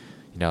that,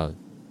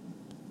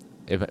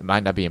 it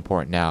might not be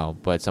important now,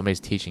 but somebody's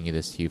teaching you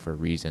this to you for a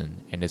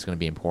reason, and it's going to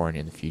be important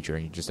in the future,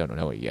 and you just don't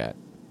know it yet.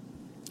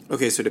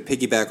 Okay, so to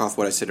piggyback off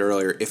what I said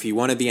earlier, if you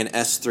want to be an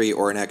S3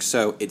 or an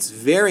XO, it's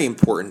very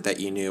important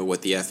that you knew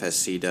what the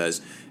FSC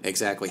does,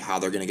 exactly how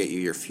they're going to get you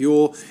your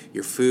fuel,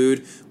 your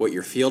food, what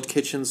your field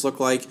kitchens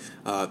look like.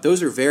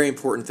 Those are very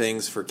important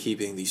things for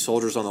keeping the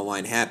soldiers on the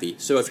line happy.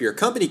 So if you're a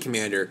company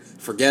commander,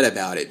 forget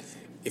about it.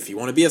 if you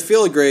want to be a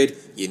field grade,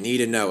 you need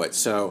to know it.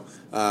 So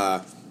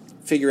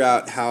figure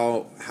out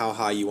how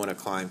high you want to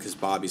climb, because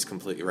Bobby's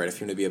completely right. If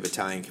you want to be a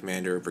battalion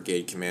commander or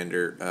brigade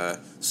commander,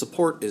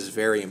 support is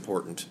very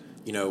important.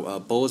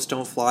 Bullets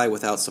don't fly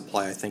without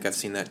supply. I think I've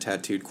seen that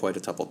tattooed quite a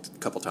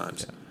couple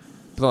times. Yeah.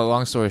 But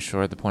long story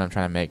short, the point I'm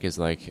trying to make is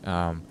like,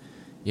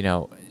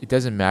 it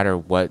doesn't matter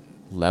what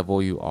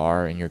level you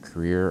are in your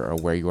career or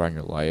where you are in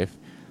your life.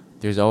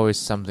 There's always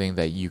something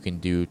that you can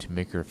do to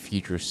make your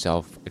future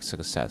self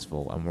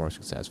successful and more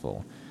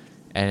successful.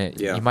 And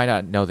you might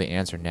not know the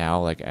answer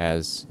now, like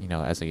as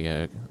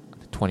a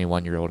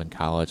 21-year-old in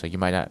college, like you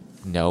might not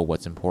know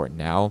what's important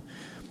now,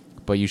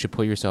 but you should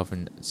put yourself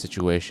in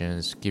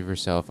situations, give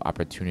yourself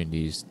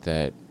opportunities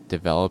that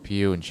develop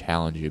you and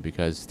challenge you,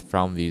 because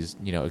from these,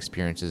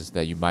 experiences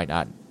that you might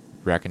not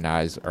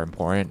recognize are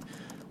important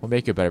will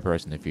make you a better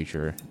person in the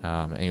future.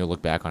 And you'll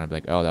look back on it and be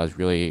like, oh, that was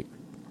really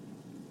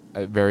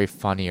very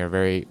funny, or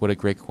what a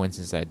great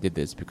coincidence that I did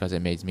this, because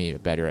it makes me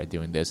better at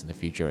doing this in the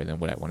future than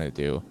what I want to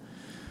do.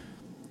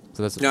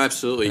 So that's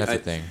absolutely. That's the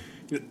thing.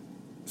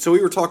 So we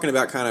were talking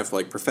about kind of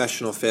like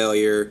professional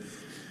failure,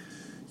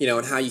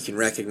 and how you can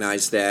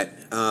recognize that.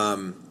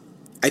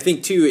 I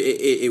think too,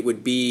 it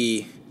would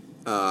be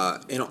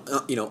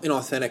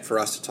inauthentic for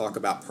us to talk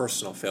about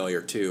personal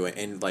failure too,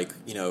 and like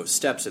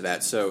steps of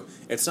that. So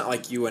it's not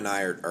like you and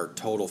I are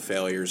total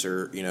failures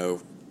or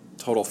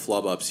total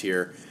flub ups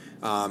here.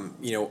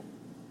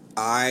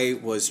 I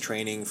was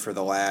training for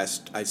the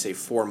last, I'd say,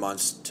 4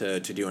 months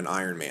to do an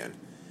Ironman.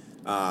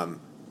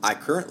 I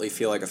currently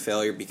feel like a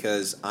failure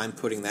because I'm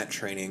putting that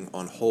training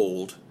on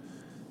hold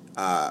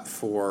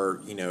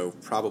for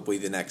probably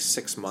the next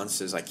 6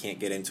 months, as I can't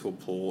get into a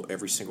pool.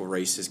 Every single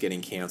race is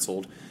getting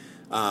canceled.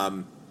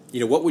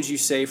 What would you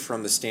say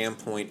from the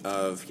standpoint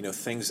of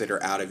things that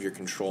are out of your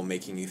control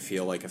making you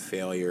feel like a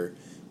failure,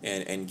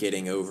 and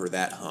getting over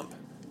that hump?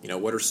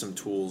 What are some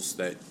tools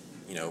that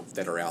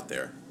that are out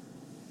there?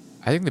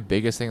 I think the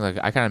biggest thing, like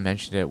I kind of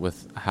mentioned it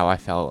with how I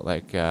felt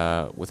like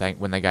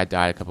when that guy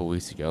died a couple of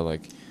weeks ago,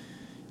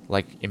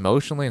 like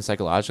emotionally and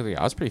psychologically,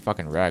 I was pretty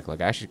fucking wrecked. Like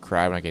I actually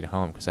cried when I get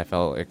home because I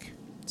felt like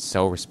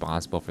so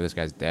responsible for this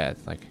guy's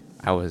death. Like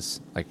I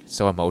was like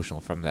so emotional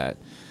from that.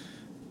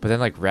 But then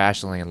like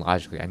rationally and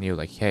logically, I knew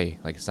like, hey,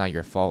 like it's not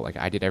your fault. Like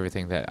I did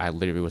everything that I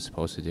literally was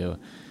supposed to do,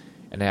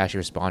 and I actually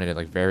responded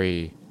like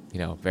very,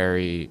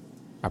 very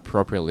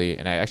appropriately.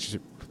 And I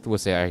actually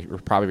would say I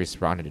probably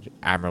responded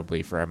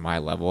admirably for my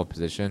level of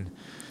position.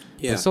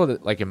 Yeah. But still,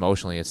 like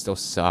emotionally, it still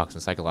sucks,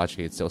 and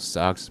psychologically, it still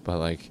sucks. But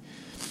like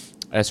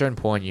at a certain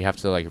point, you have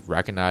to like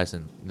recognize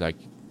and like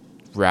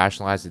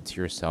rationalize it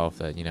to yourself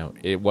that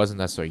it wasn't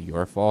necessarily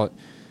your fault,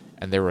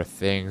 and there were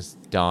things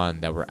done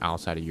that were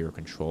outside of your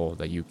control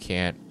that you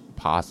can't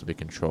possibly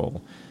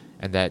control,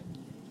 and that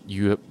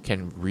you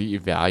can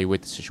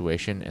reevaluate the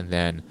situation and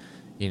then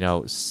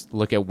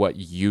look at what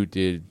you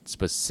did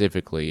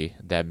specifically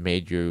that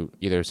made you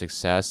either a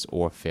success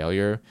or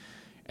failure.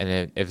 And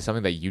then if it's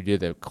something that you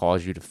did that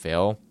caused you to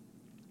fail,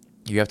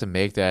 you have to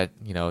make that,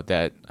 do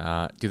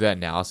that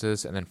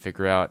analysis and then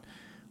figure out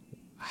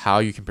how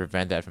you can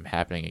prevent that from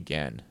happening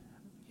again,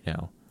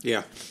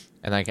 Yeah.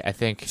 And like, I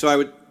think... So I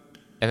would...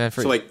 And then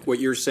so like what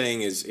you're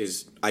saying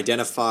is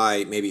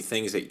identify maybe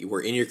things that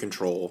were in your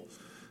control,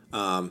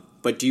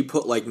 but do you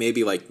put like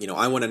maybe like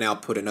I want to now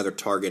put another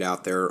target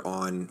out there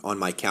on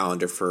my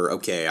calendar for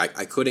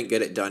I couldn't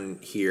get it done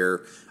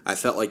here. I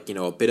felt like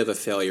a bit of a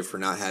failure for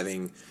not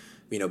having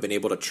been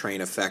able to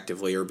train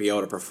effectively or be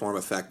able to perform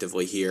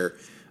effectively here.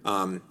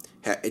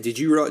 Did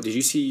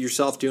you see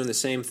yourself doing the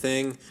same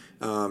thing?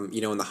 In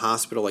the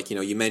hospital, like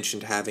you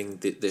mentioned having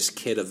this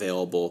kit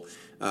available.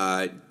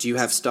 Do you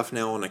have stuff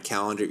now on a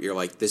calendar? You're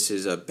like, this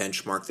is a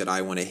benchmark that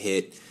I want to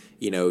hit,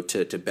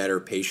 to better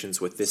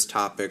patients with this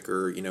topic,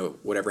 or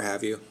whatever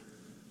have you.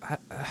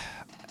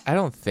 I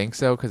don't think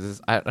so,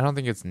 because I don't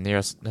think it's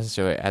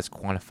necessarily as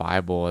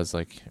quantifiable as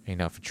like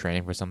for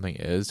training for something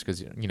is,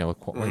 because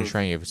when you're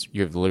training,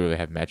 you literally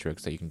have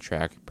metrics that you can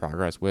track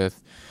progress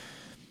with.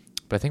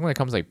 But I think when it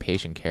comes to like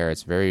patient care,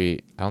 it's I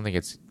don't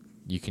think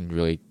you can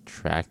really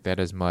track that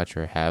as much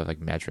or have like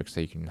metrics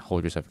that you can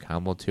hold yourself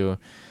accountable to.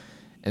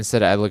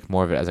 Instead, I look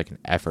more of it as like an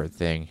effort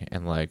thing,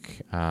 and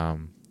like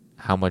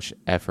how much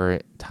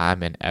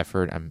time and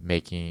effort I'm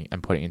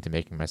putting into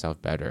making myself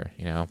better.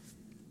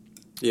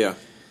 Yeah,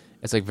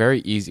 it's like very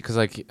easy because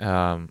like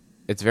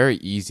it's very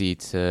easy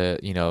to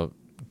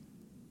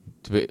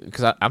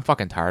because I'm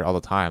fucking tired all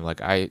the time. Like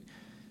I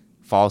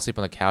fall asleep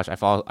on the couch.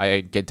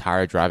 I get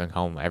tired driving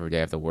home every day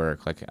after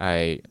work. Like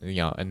I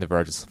in the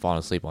verge of falling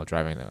asleep while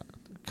driving.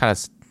 Kind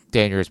of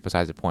dangerous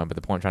besides the point, but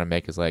the point I'm trying to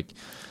make is like,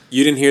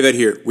 you didn't hear that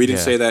here. We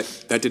didn't say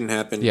that. That didn't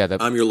happen. Yeah,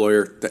 I'm your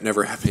lawyer. That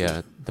never happened.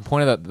 Yeah, the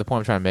point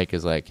I'm trying to make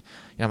is like,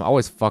 I'm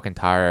always fucking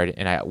tired,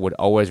 and I would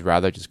always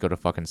rather just go to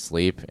fucking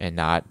sleep and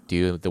not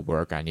do the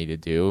work I need to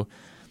do.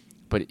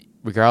 But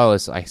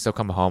regardless, I still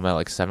come home at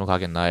like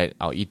 7:00 at night.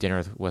 I'll eat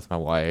dinner with my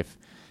wife,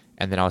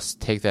 and then I'll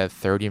take that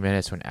 30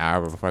 minutes to an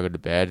hour before I go to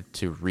bed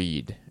to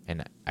read.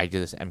 And I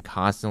just am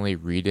constantly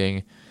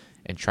reading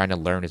and trying to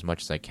learn as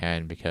much as I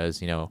can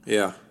because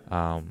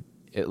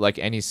like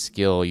any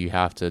skill, you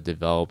have to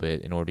develop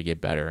it in order to get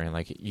better. And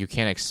like you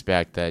can't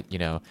expect that,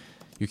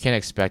 you can't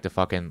expect to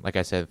fucking, like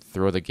I said,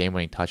 throw the game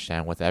winning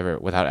touchdown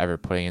without ever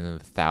putting in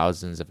the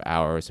thousands of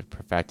hours of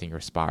perfecting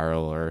your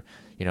spiral or,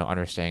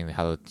 understanding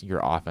how your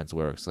offense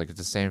works. Like it's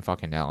the same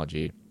fucking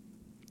analogy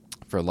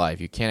for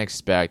life. You can't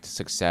expect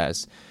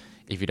success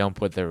if you don't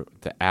put the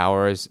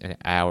hours and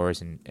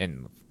hours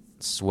and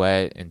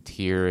sweat and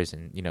tears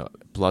and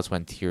blood, sweat,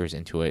 and tears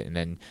into it, and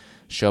then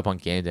show up on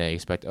game day and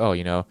expect,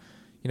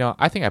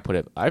 I think I put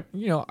it.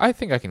 I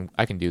think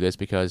I can do this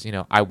because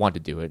I want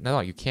to do it. No,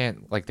 you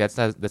can't. Like that's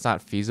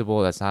not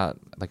feasible. That's not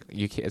like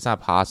it's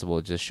not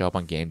possible to just show up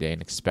on game day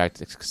and expect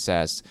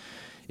success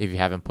if you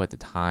haven't put the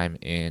time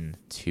in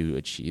to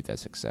achieve that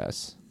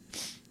success.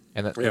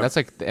 And that's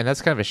kind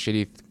of a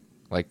shitty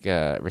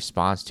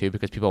response too,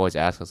 because people always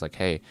ask us like,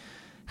 hey,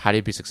 how do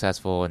you be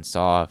successful in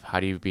SOF? How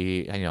do you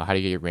how do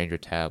you get your Ranger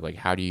tab? Like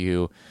how do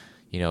you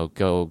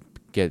go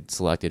get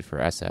selected for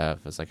SF?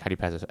 It's like, how do you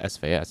pass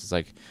SFAS? It's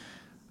like,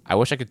 I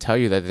wish I could tell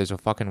you that there's a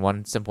fucking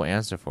one simple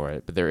answer for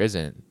it, but there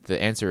isn't.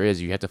 The answer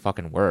is you have to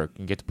fucking work.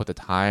 You get to put the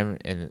time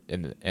and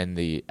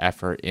the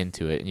effort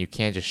into it, and you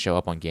can't just show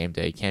up on game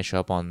day. You can't show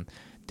up on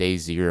day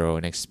 0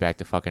 and expect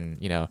to fucking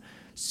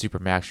super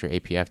max your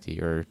APFT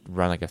or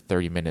run like a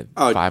 30-minute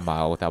 5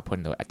 mile without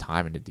putting the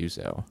time in to do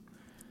so.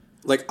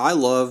 Like I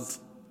love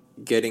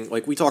getting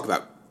we talk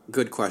about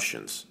good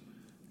questions,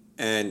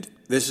 and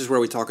this is where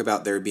we talk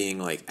about there being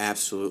like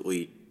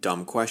absolutely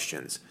dumb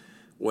questions.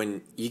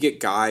 When you get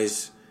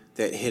guys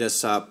that hit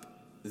us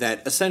up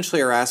that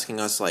essentially are asking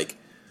us like,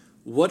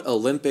 what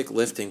Olympic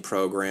lifting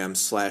program /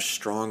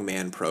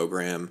 strongman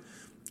program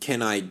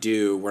can I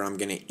do where I'm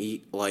going to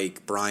eat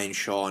like Brian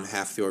Shaw and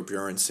Hafthor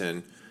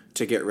Bjornsson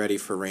to get ready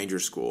for Ranger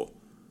School?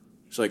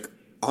 It's like,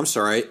 I'm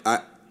sorry,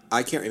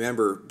 I can't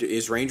remember.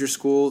 Is Ranger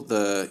School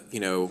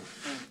the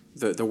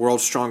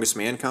world's strongest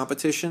man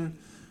competition?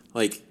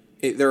 Like,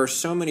 there are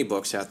so many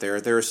books out there.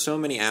 There are so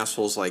many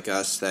assholes like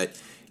us that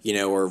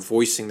are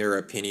voicing their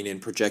opinion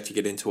and projecting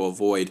it into a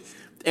void.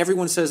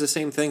 Everyone says the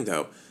same thing,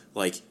 though.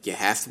 Like, you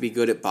have to be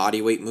good at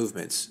body weight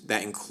movements.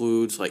 That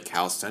includes, like,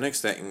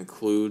 calisthenics. That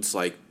includes,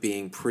 like,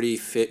 being pretty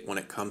fit when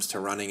it comes to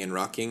running and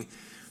rucking.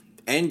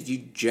 And you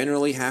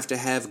generally have to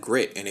have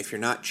grit. And if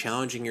you're not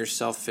challenging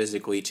yourself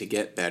physically to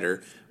get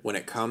better, when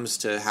it comes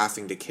to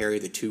having to carry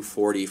the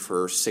 240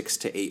 for 6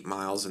 to 8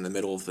 miles in the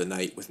middle of the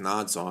night with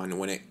nods on,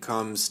 when it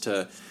comes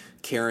to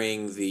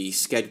carrying the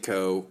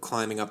Skedco,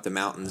 climbing up the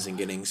mountains and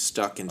getting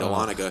stuck in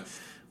Dahlonega,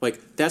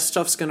 like, that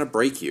stuff's going to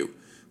break you.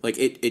 Like,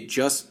 it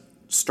just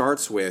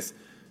starts with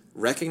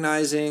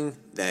recognizing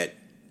that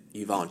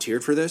you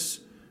volunteered for this,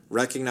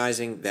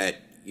 recognizing that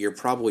you're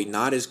probably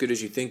not as good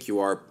as you think you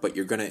are, but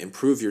you're going to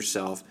improve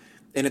yourself,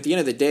 and at the end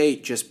of the day,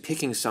 just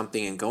picking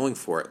something and going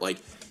for it. Like,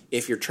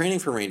 if you're training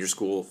for Ranger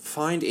School,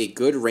 find a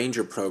good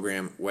Ranger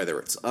program, whether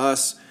it's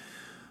us,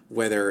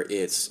 whether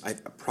it's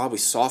probably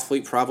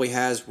Softfleet probably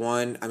has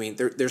one. I mean,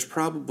 there's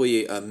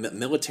probably a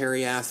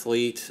military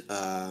athlete.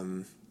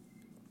 I'm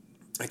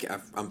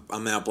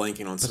now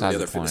blanking on some of the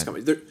other fitness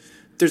companies.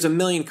 There's a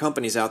million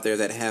companies out there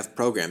that have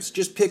programs.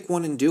 Just pick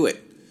one and do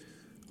it.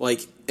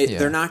 Like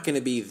they're not going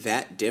to be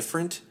that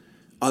different,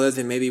 other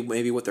than maybe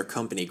what their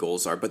company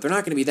goals are. But they're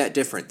not going to be that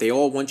different. They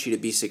all want you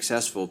to be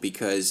successful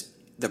because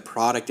the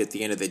product at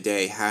the end of the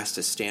day has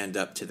to stand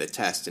up to the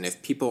test. And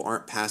if people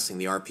aren't passing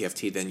the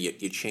RPFT, then you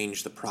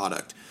change the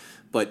product.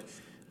 But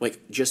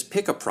just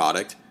pick a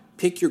product,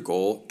 pick your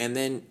goal, and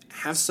then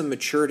have some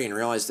maturity and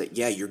realize that,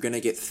 you're going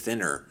to get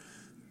thinner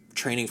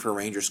training for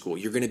Ranger School.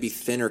 You're going to be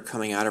thinner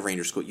coming out of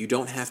Ranger School. You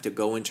don't have to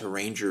go into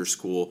Ranger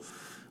School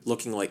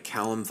looking like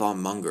Callum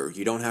von Munger.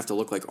 You don't have to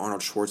look like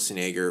Arnold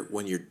Schwarzenegger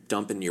when you're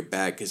dumping your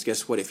bag, because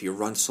guess what? If you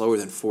run slower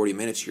than 40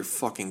 minutes, you're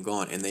fucking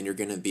gone, and then you're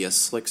going to be a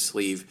slick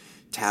sleeve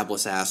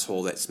tabless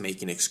asshole that's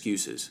making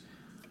excuses.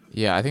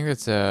 Yeah, I think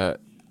that's a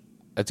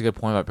good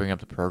point about bringing up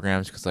the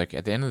programs, because like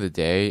at the end of the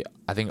day,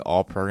 I think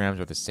all programs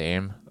are the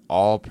same.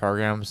 All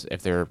programs,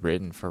 if they're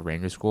written for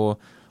Ranger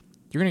School,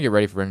 you're gonna get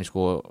ready for Ranger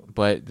School.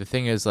 But the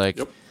thing is, like,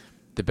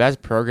 the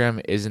best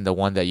program isn't the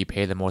one that you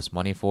pay the most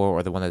money for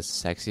or the one that's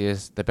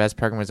sexiest. The best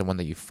program is the one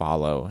that you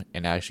follow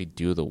and actually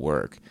do the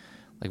work.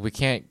 Like you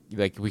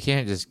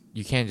can't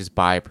just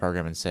buy a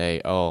program and say,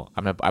 "Oh,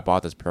 I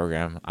bought this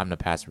program. I'm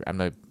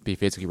gonna be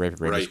physically ready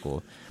for Ranger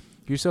School."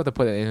 You still have to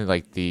put in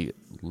like the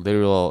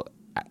literal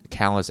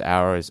countless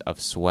hours of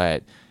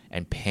sweat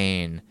and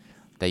pain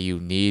that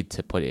you need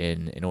to put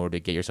in order to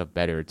get yourself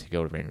better to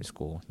go to Ranger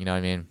School. You know what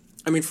I mean?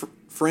 I mean,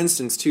 for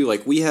instance, too,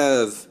 like we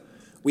have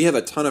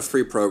a ton of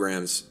free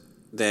programs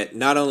that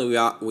not only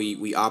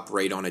we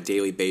operate on a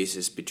daily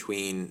basis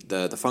between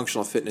the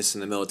functional fitness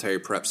and the military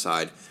prep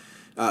side.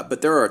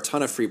 But there are a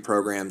ton of free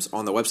programs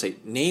on the website,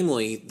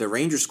 namely the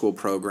Ranger School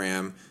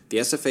program, the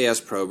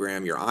SFAS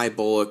program, your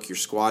iBullock, your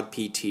squad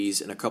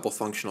PTs, and a couple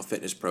functional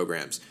fitness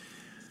programs.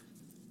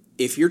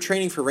 If you're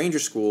training for Ranger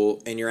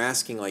School and you're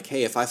asking, like,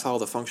 hey, if I follow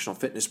the functional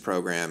fitness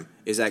program,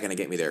 is that going to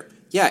get me there?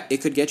 Yeah, it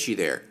could get you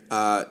there.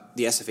 The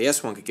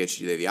SFAS one could get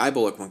you there. The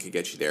iBullock one could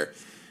get you there.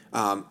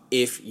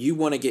 If you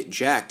want to get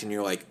jacked and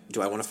you're like,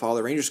 do I want to follow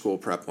the Ranger School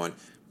Prep one?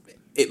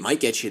 It might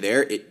get you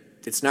there.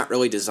 It's not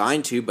really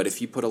designed to, but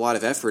if you put a lot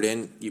of effort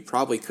in, you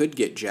probably could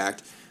get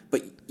jacked.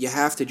 But you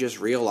have to just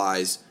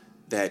realize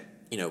that,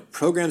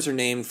 programs are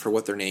named for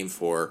what they're named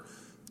for.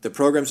 The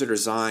programs are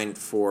designed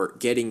for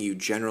getting you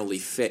generally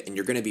fit, and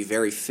you're going to be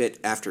very fit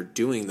after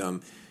doing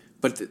them.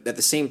 But at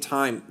the same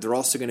time, they're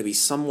also going to be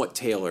somewhat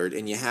tailored,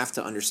 and you have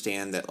to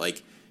understand that,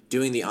 like,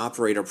 doing the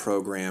operator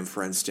program,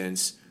 for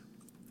instance,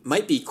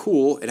 might be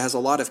cool. It has a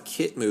lot of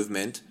kit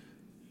movement,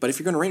 but if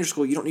you're going to Ranger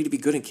School, you don't need to be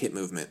good in kit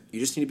movement. You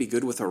just need to be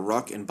good with a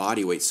ruck and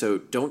body weight. So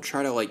don't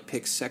try to, like,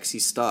 pick sexy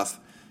stuff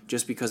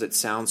just because it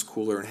sounds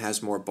cooler and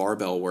has more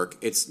barbell work.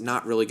 It's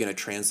not really going to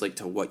translate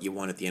to what you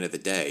want at the end of the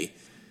day,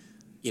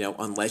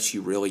 unless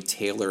you really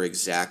tailor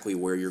exactly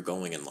where you're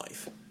going in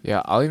life.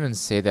 Yeah, I'll even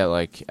say that,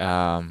 like,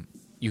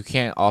 you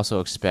can't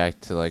also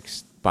expect to, like,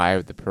 buy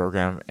the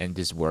program and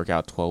just work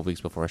out 12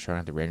 weeks before starting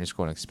at the Ranger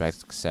School and expect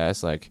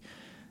success. Like,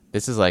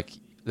 this is, like,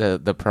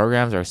 the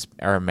programs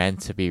are meant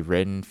to be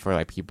written for,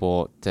 like,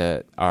 people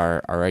that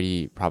are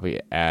already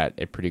probably at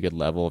a pretty good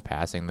level of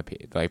passing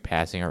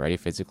already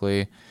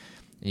physically.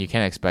 You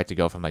can't expect to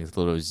go from, like,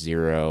 little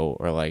zero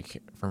or,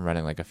 like, from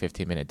running, like, a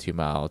 15-minute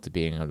 2-mile to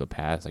being able to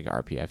pass, like,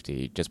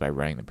 RPFT just by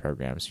running the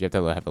program. So you have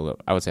to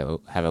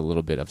have a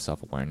little bit of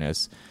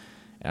self-awareness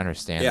and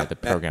understand that the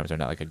programs are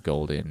not, like, a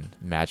golden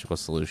magical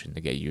solution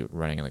to get you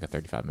running in, like, a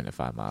 35-minute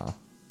 5-mile.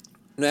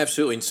 No,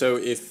 absolutely. And so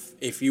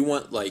if you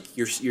want, like,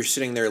 you're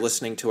sitting there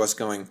listening to us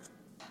going,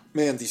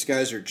 man, these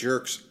guys are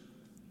jerks.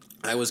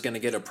 I was going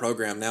to get a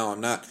program. Now I'm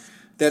not.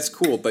 That's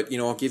cool, but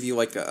I'll give you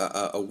like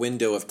a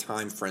window of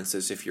time. For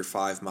instance, if your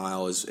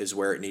 5-mile is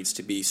where it needs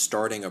to be,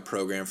 starting a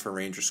program for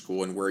Ranger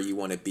School and where you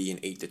want to be in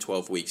 8 to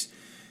 12 weeks.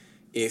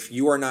 If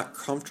you are not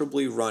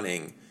comfortably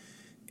running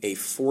a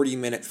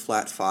 40-minute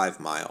flat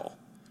 5-mile,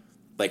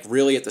 like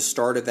really at the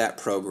start of that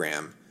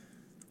program,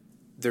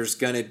 there's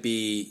going to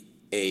be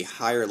a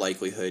higher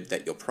likelihood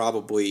that you'll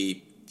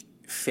probably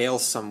fail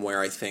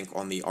somewhere, I think,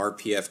 on the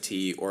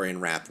RPFT or in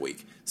RAP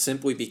week,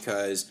 simply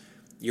because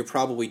you're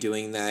probably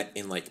doing that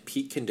in like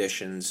peak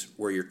conditions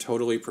where you're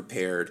totally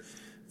prepared.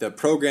 The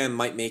program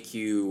might make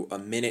you a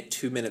minute,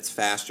 2 minutes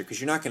faster because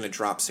you're not going to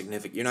drop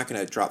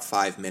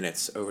 5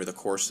 minutes over the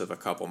course of a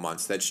couple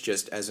months. That's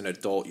just, as an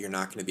adult, you're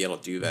not going to be able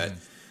to do that.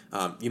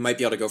 You might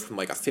be able to go from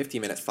like a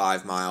 50-minute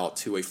 5-mile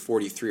to a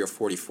 43 or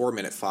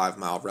 44-minute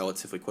 5-mile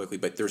relatively quickly,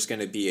 but there's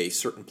going to be a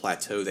certain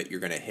plateau that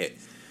you're going to hit.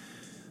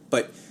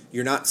 But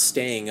you're not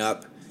staying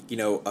up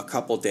a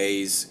couple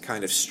days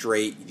kind of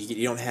straight.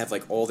 You don't have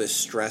like all this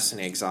stress and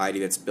anxiety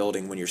that's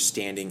building when you're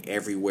standing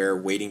everywhere,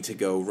 waiting to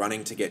go,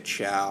 running to get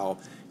chow.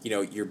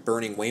 You're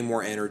burning way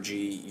more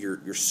energy.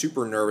 You're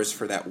super nervous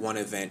for that one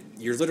event.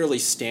 You're literally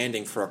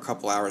standing for a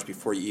couple hours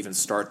before you even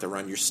start the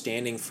run. You're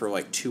standing for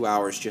like 2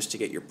 hours just to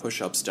get your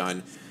push-ups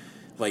done.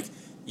 Like,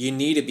 you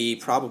need to be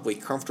probably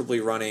comfortably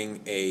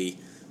running a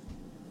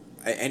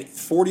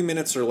 40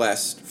 minutes or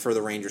less for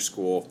the Ranger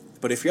School.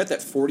 But if you're at that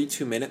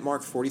 42-minute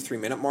mark,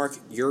 43-minute mark,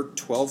 your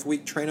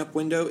 12-week train-up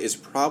window is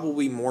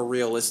probably more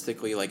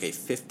realistically like a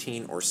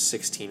 15 or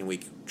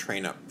 16-week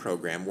train-up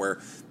program,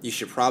 where you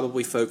should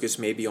probably focus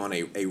maybe on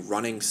a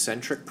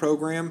running-centric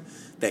program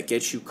that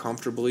gets you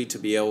comfortably to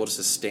be able to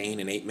sustain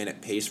an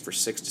 8-minute pace for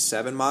 6 to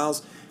 7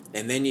 miles,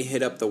 and then you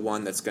hit up the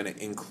one that's going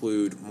to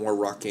include more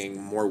rucking,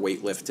 more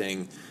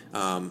weightlifting,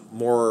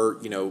 more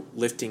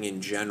lifting in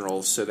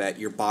general, so that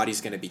your body's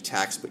going to be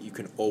taxed, but you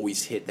can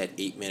always hit that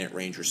 8-minute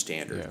Ranger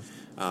standard.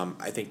 Yeah.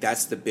 I think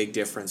that's the big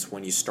difference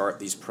when you start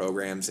these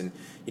programs, and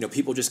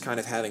people just kind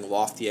of having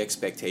lofty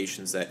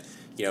expectations that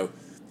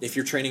if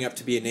you're training up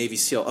to be a Navy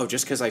SEAL,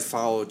 just because I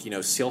followed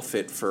SEAL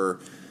Fit for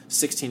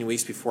 16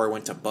 weeks before I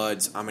went to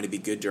BUD/S, I'm going to be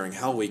good during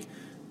Hell Week.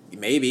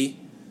 Maybe.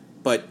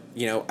 But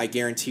I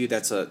guarantee you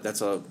that's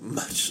a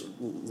much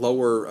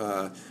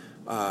lower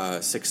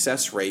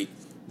success rate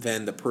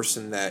than the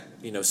person that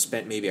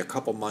spent maybe a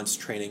couple months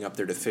training up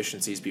their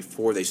deficiencies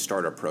before they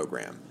start a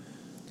program.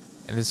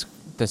 And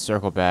the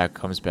circle back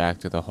comes back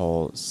to the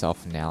whole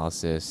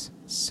self-analysis,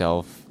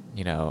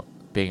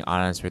 being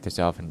honest with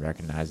yourself and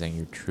recognizing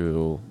your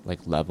true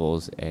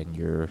levels and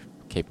your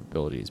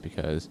capabilities,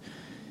 because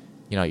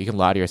you can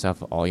lie to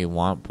yourself all you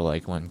want,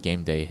 but when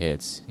game day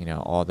hits,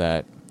 all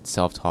that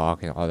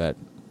self-talk and all that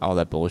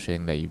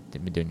bullshitting that you've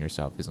been doing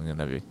yourself isn't going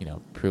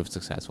to prove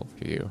successful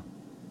for you.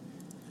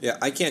 Yeah,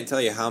 I can't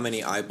tell you how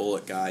many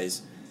iBullet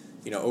guys,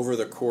 over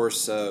the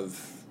course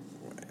of,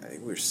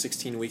 we're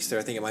 16 weeks there,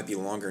 I think it might be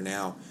longer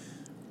now,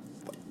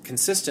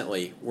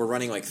 consistently we're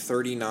running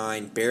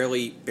 39,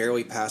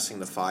 barely passing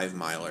the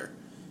 5-miler,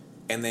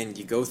 and then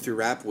you go through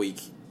RAP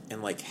week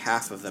and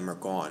half of them are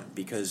gone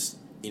because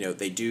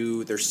they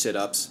do their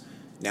sit-ups.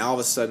 Now all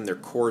of a sudden their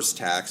core's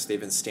taxed. They've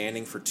been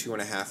standing for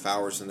 2.5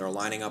 hours and they're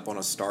lining up on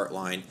a start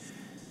line.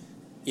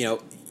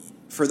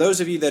 For those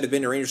of you that have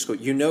been to Ranger School,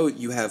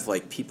 you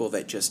have people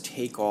that just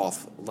take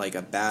off like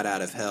a bat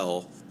out of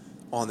hell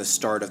on the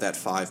start of that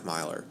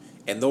 5-miler.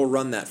 and they'll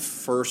run that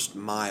first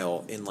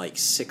mile in like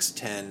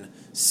 6:10,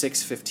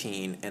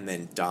 6:15, and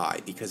then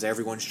die because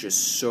everyone's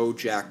just so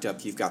jacked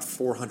up. You've got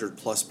 400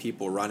 plus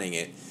people running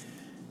it.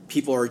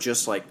 People are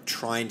just like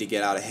trying to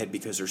get out ahead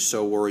because they're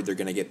so worried they're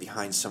going to get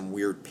behind some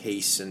weird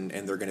pace and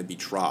they're going to be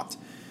dropped.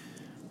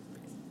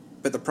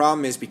 But the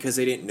problem is because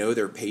they didn't know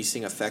their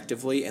pacing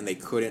effectively and they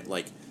couldn't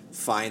like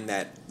find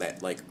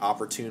that like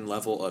opportune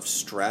level of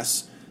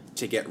stress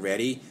to get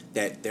ready,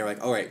 that they're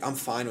like, all right, I'm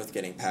fine with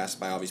getting passed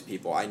by all these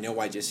people. I know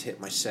I just hit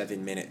my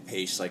 7-minute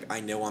pace. Like, I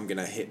know I'm going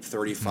to hit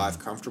 35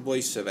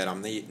 comfortably so that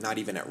I'm not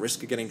even at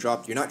risk of getting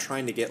dropped. You're not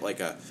trying to get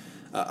like a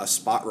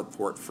spot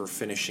report for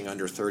finishing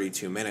under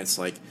 32 minutes.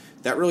 Like,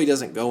 that really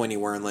doesn't go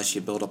anywhere unless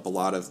you build up a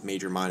lot of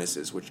major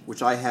minuses,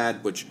 which I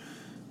had, which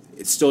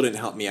it still didn't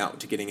help me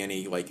out to getting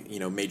any like,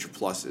 major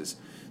pluses.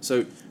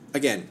 So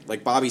again,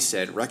 like Bobby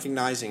said,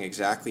 recognizing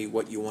exactly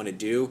what you want to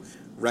do,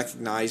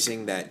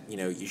 recognizing that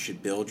you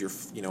should build your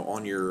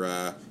on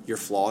your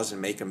flaws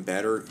and make them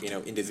better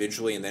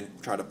individually, and then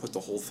try to put the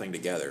whole thing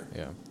together.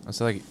 Yeah,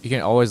 so like you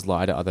can always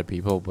lie to other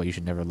people, but you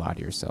should never lie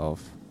to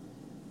yourself.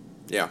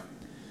 Yeah.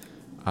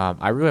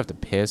 I really have to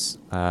piss,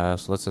 so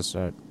let's just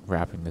start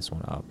wrapping this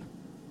one up.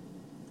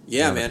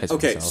 Yeah, man.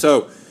 Okay,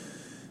 so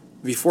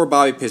before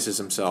Bobby pisses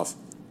himself,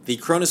 the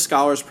Cronus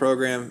Scholars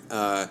Program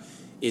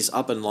is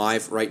up and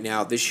live right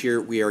now. This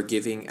year we are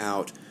giving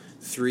out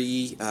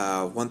 3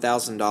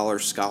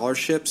 $1,000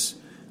 scholarships.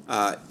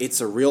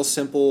 It's a real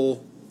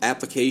simple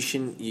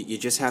application. You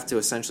just have to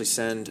essentially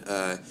send,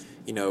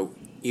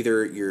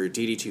 either your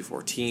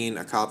DD-214,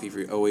 a copy of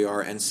your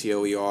OER,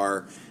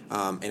 NCOER,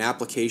 an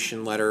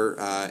application letter,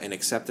 an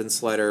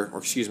acceptance letter.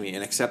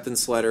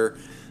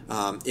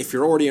 If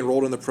you're already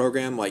enrolled in the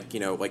program, like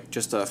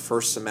just a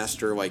first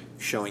semester, like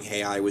showing,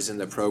 hey, I was in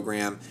the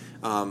program,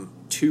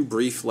 2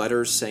 brief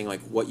letters saying like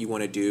what you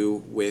want to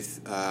do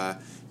with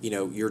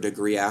your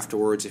degree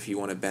afterwards if you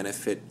want to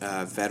benefit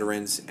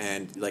veterans,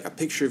 and like a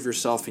picture of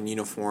yourself in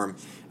uniform.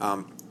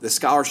 The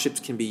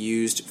scholarships can be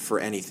used for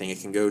anything.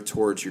 It can go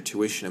towards your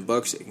tuition and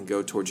books. It can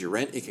go towards your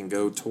rent. It can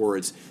go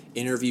towards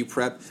interview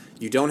prep.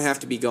 You don't have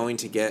to be going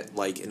to get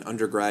like an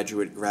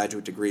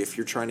graduate degree. If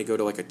you're trying to go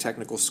to like a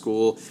technical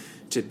school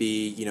to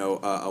be,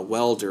 a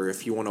welder,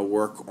 if you want to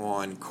work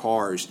on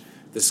cars,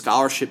 the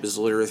scholarship is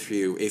literally for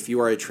you. If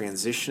you are a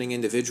transitioning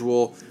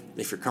individual,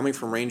 if you're coming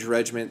from Ranger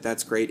Regiment,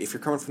 that's great. If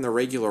you're coming from the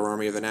regular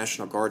Army or the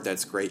National Guard,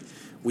 that's great.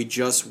 We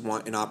just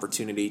want an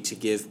opportunity to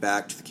give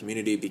back to the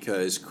community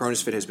because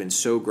Cronus Fit has been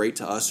so great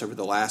to us over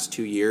the last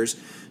 2 years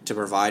to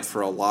provide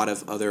for a lot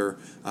of other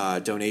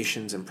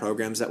donations and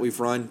programs that we've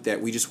run,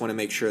 that we just want to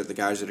make sure that the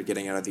guys that are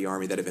getting out of the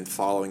Army that have been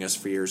following us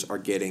for years are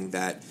getting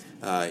that,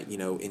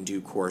 in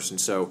due course.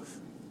 And so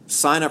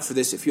sign up for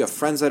this. If you have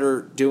friends that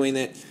are doing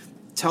it,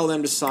 tell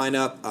them to sign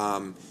up.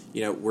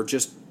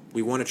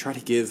 We want to try to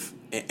give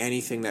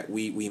anything that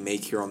we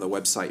make here on the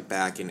website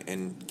back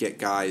and get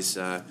guys,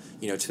 to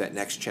that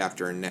next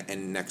chapter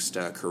and next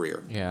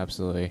career. Yeah,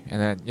 absolutely.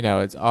 And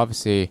then, it's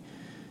obviously,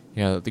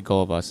 the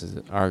goal of us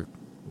is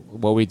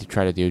what we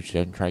try to do is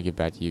try to give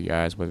back to you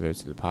guys, whether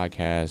it's through the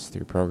podcast,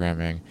 through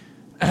programming.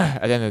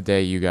 At the end of the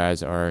day, you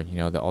guys are,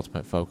 the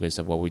ultimate focus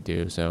of what we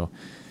do. So,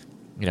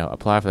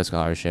 apply for the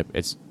scholarship.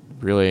 It's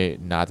really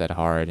not that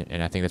hard.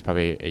 And I think that's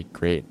probably a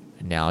great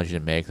analogy to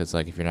make. That's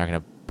like, if you're not going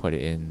to put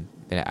it in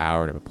an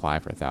hour to apply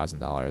for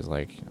 $1,000,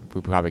 like,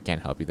 we probably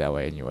can't help you that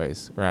way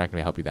anyways. We're not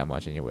going to help you that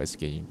much anyways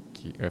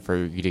for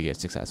you to get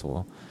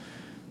successful.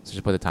 So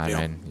just put the time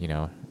in.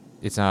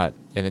 It's not,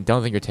 and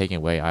don't think you're taking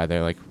away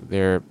either. Like,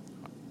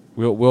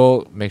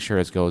 we'll make sure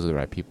it goes to the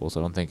right people. So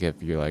don't think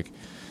if you're like,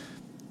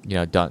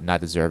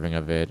 not deserving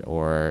of it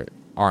or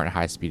aren't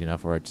high speed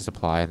enough for it, just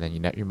apply, and then you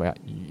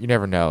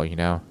never know.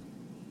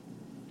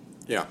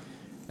 Yeah.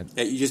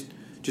 You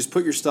just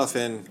put your stuff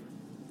in.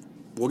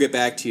 We'll get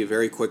back to you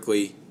very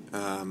quickly.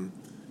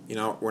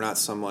 We're not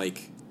some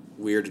like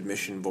weird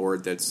admission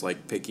board that's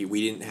like picky.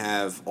 We didn't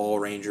have all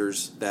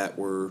Rangers that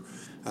were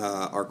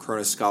our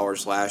Cronus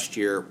Scholars last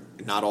year,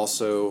 not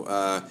also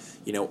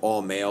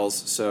all males.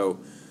 So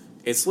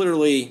it's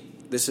literally,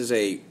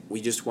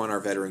 we just want our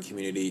veteran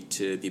community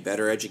to be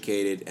better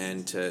educated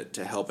and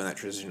to help in that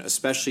transition,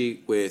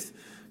 especially with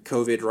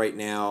COVID right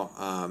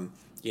now,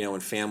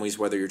 and families,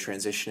 whether you're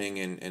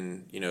transitioning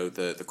and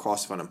the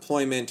cost of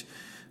unemployment,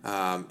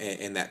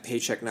 and that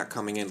paycheck not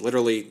coming in.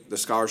 Literally, the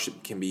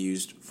scholarship can be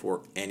used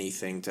for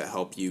anything to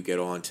help you get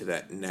on to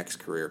that next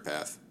career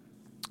path.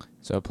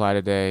 So apply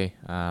today.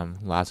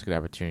 Lots of good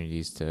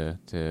opportunities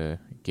to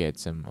get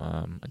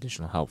some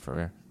additional help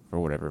for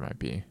whatever it might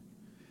be.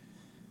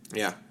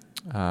 Yeah.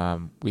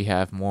 We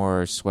have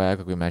more swag,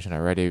 like we mentioned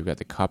already. We've got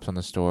the cups on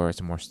the store,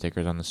 some more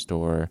stickers on the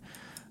store.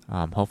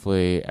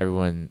 Hopefully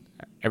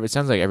it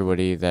sounds like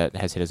everybody that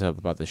has hit us up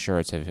about the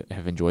shirts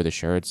have enjoyed the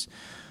shirts.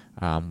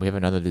 We have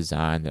another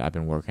design that I've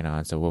been working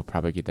on, so we'll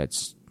probably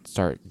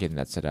start getting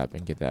that set up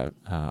and get that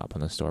up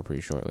on the store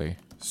pretty shortly.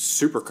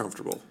 Super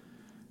comfortable.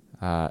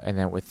 And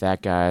then with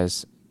that,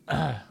 guys,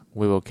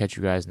 we will catch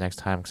you guys next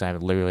time because I'm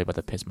literally about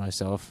to piss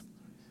myself.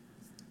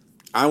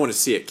 I want to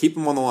see it. Keep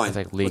them on the line. It's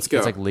like Let's go.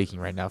 It's like leaking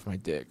right now from my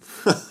dick.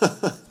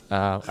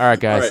 All right,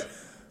 guys. All right.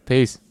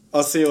 Peace.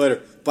 I'll see you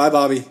later. Bye,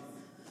 Bobby.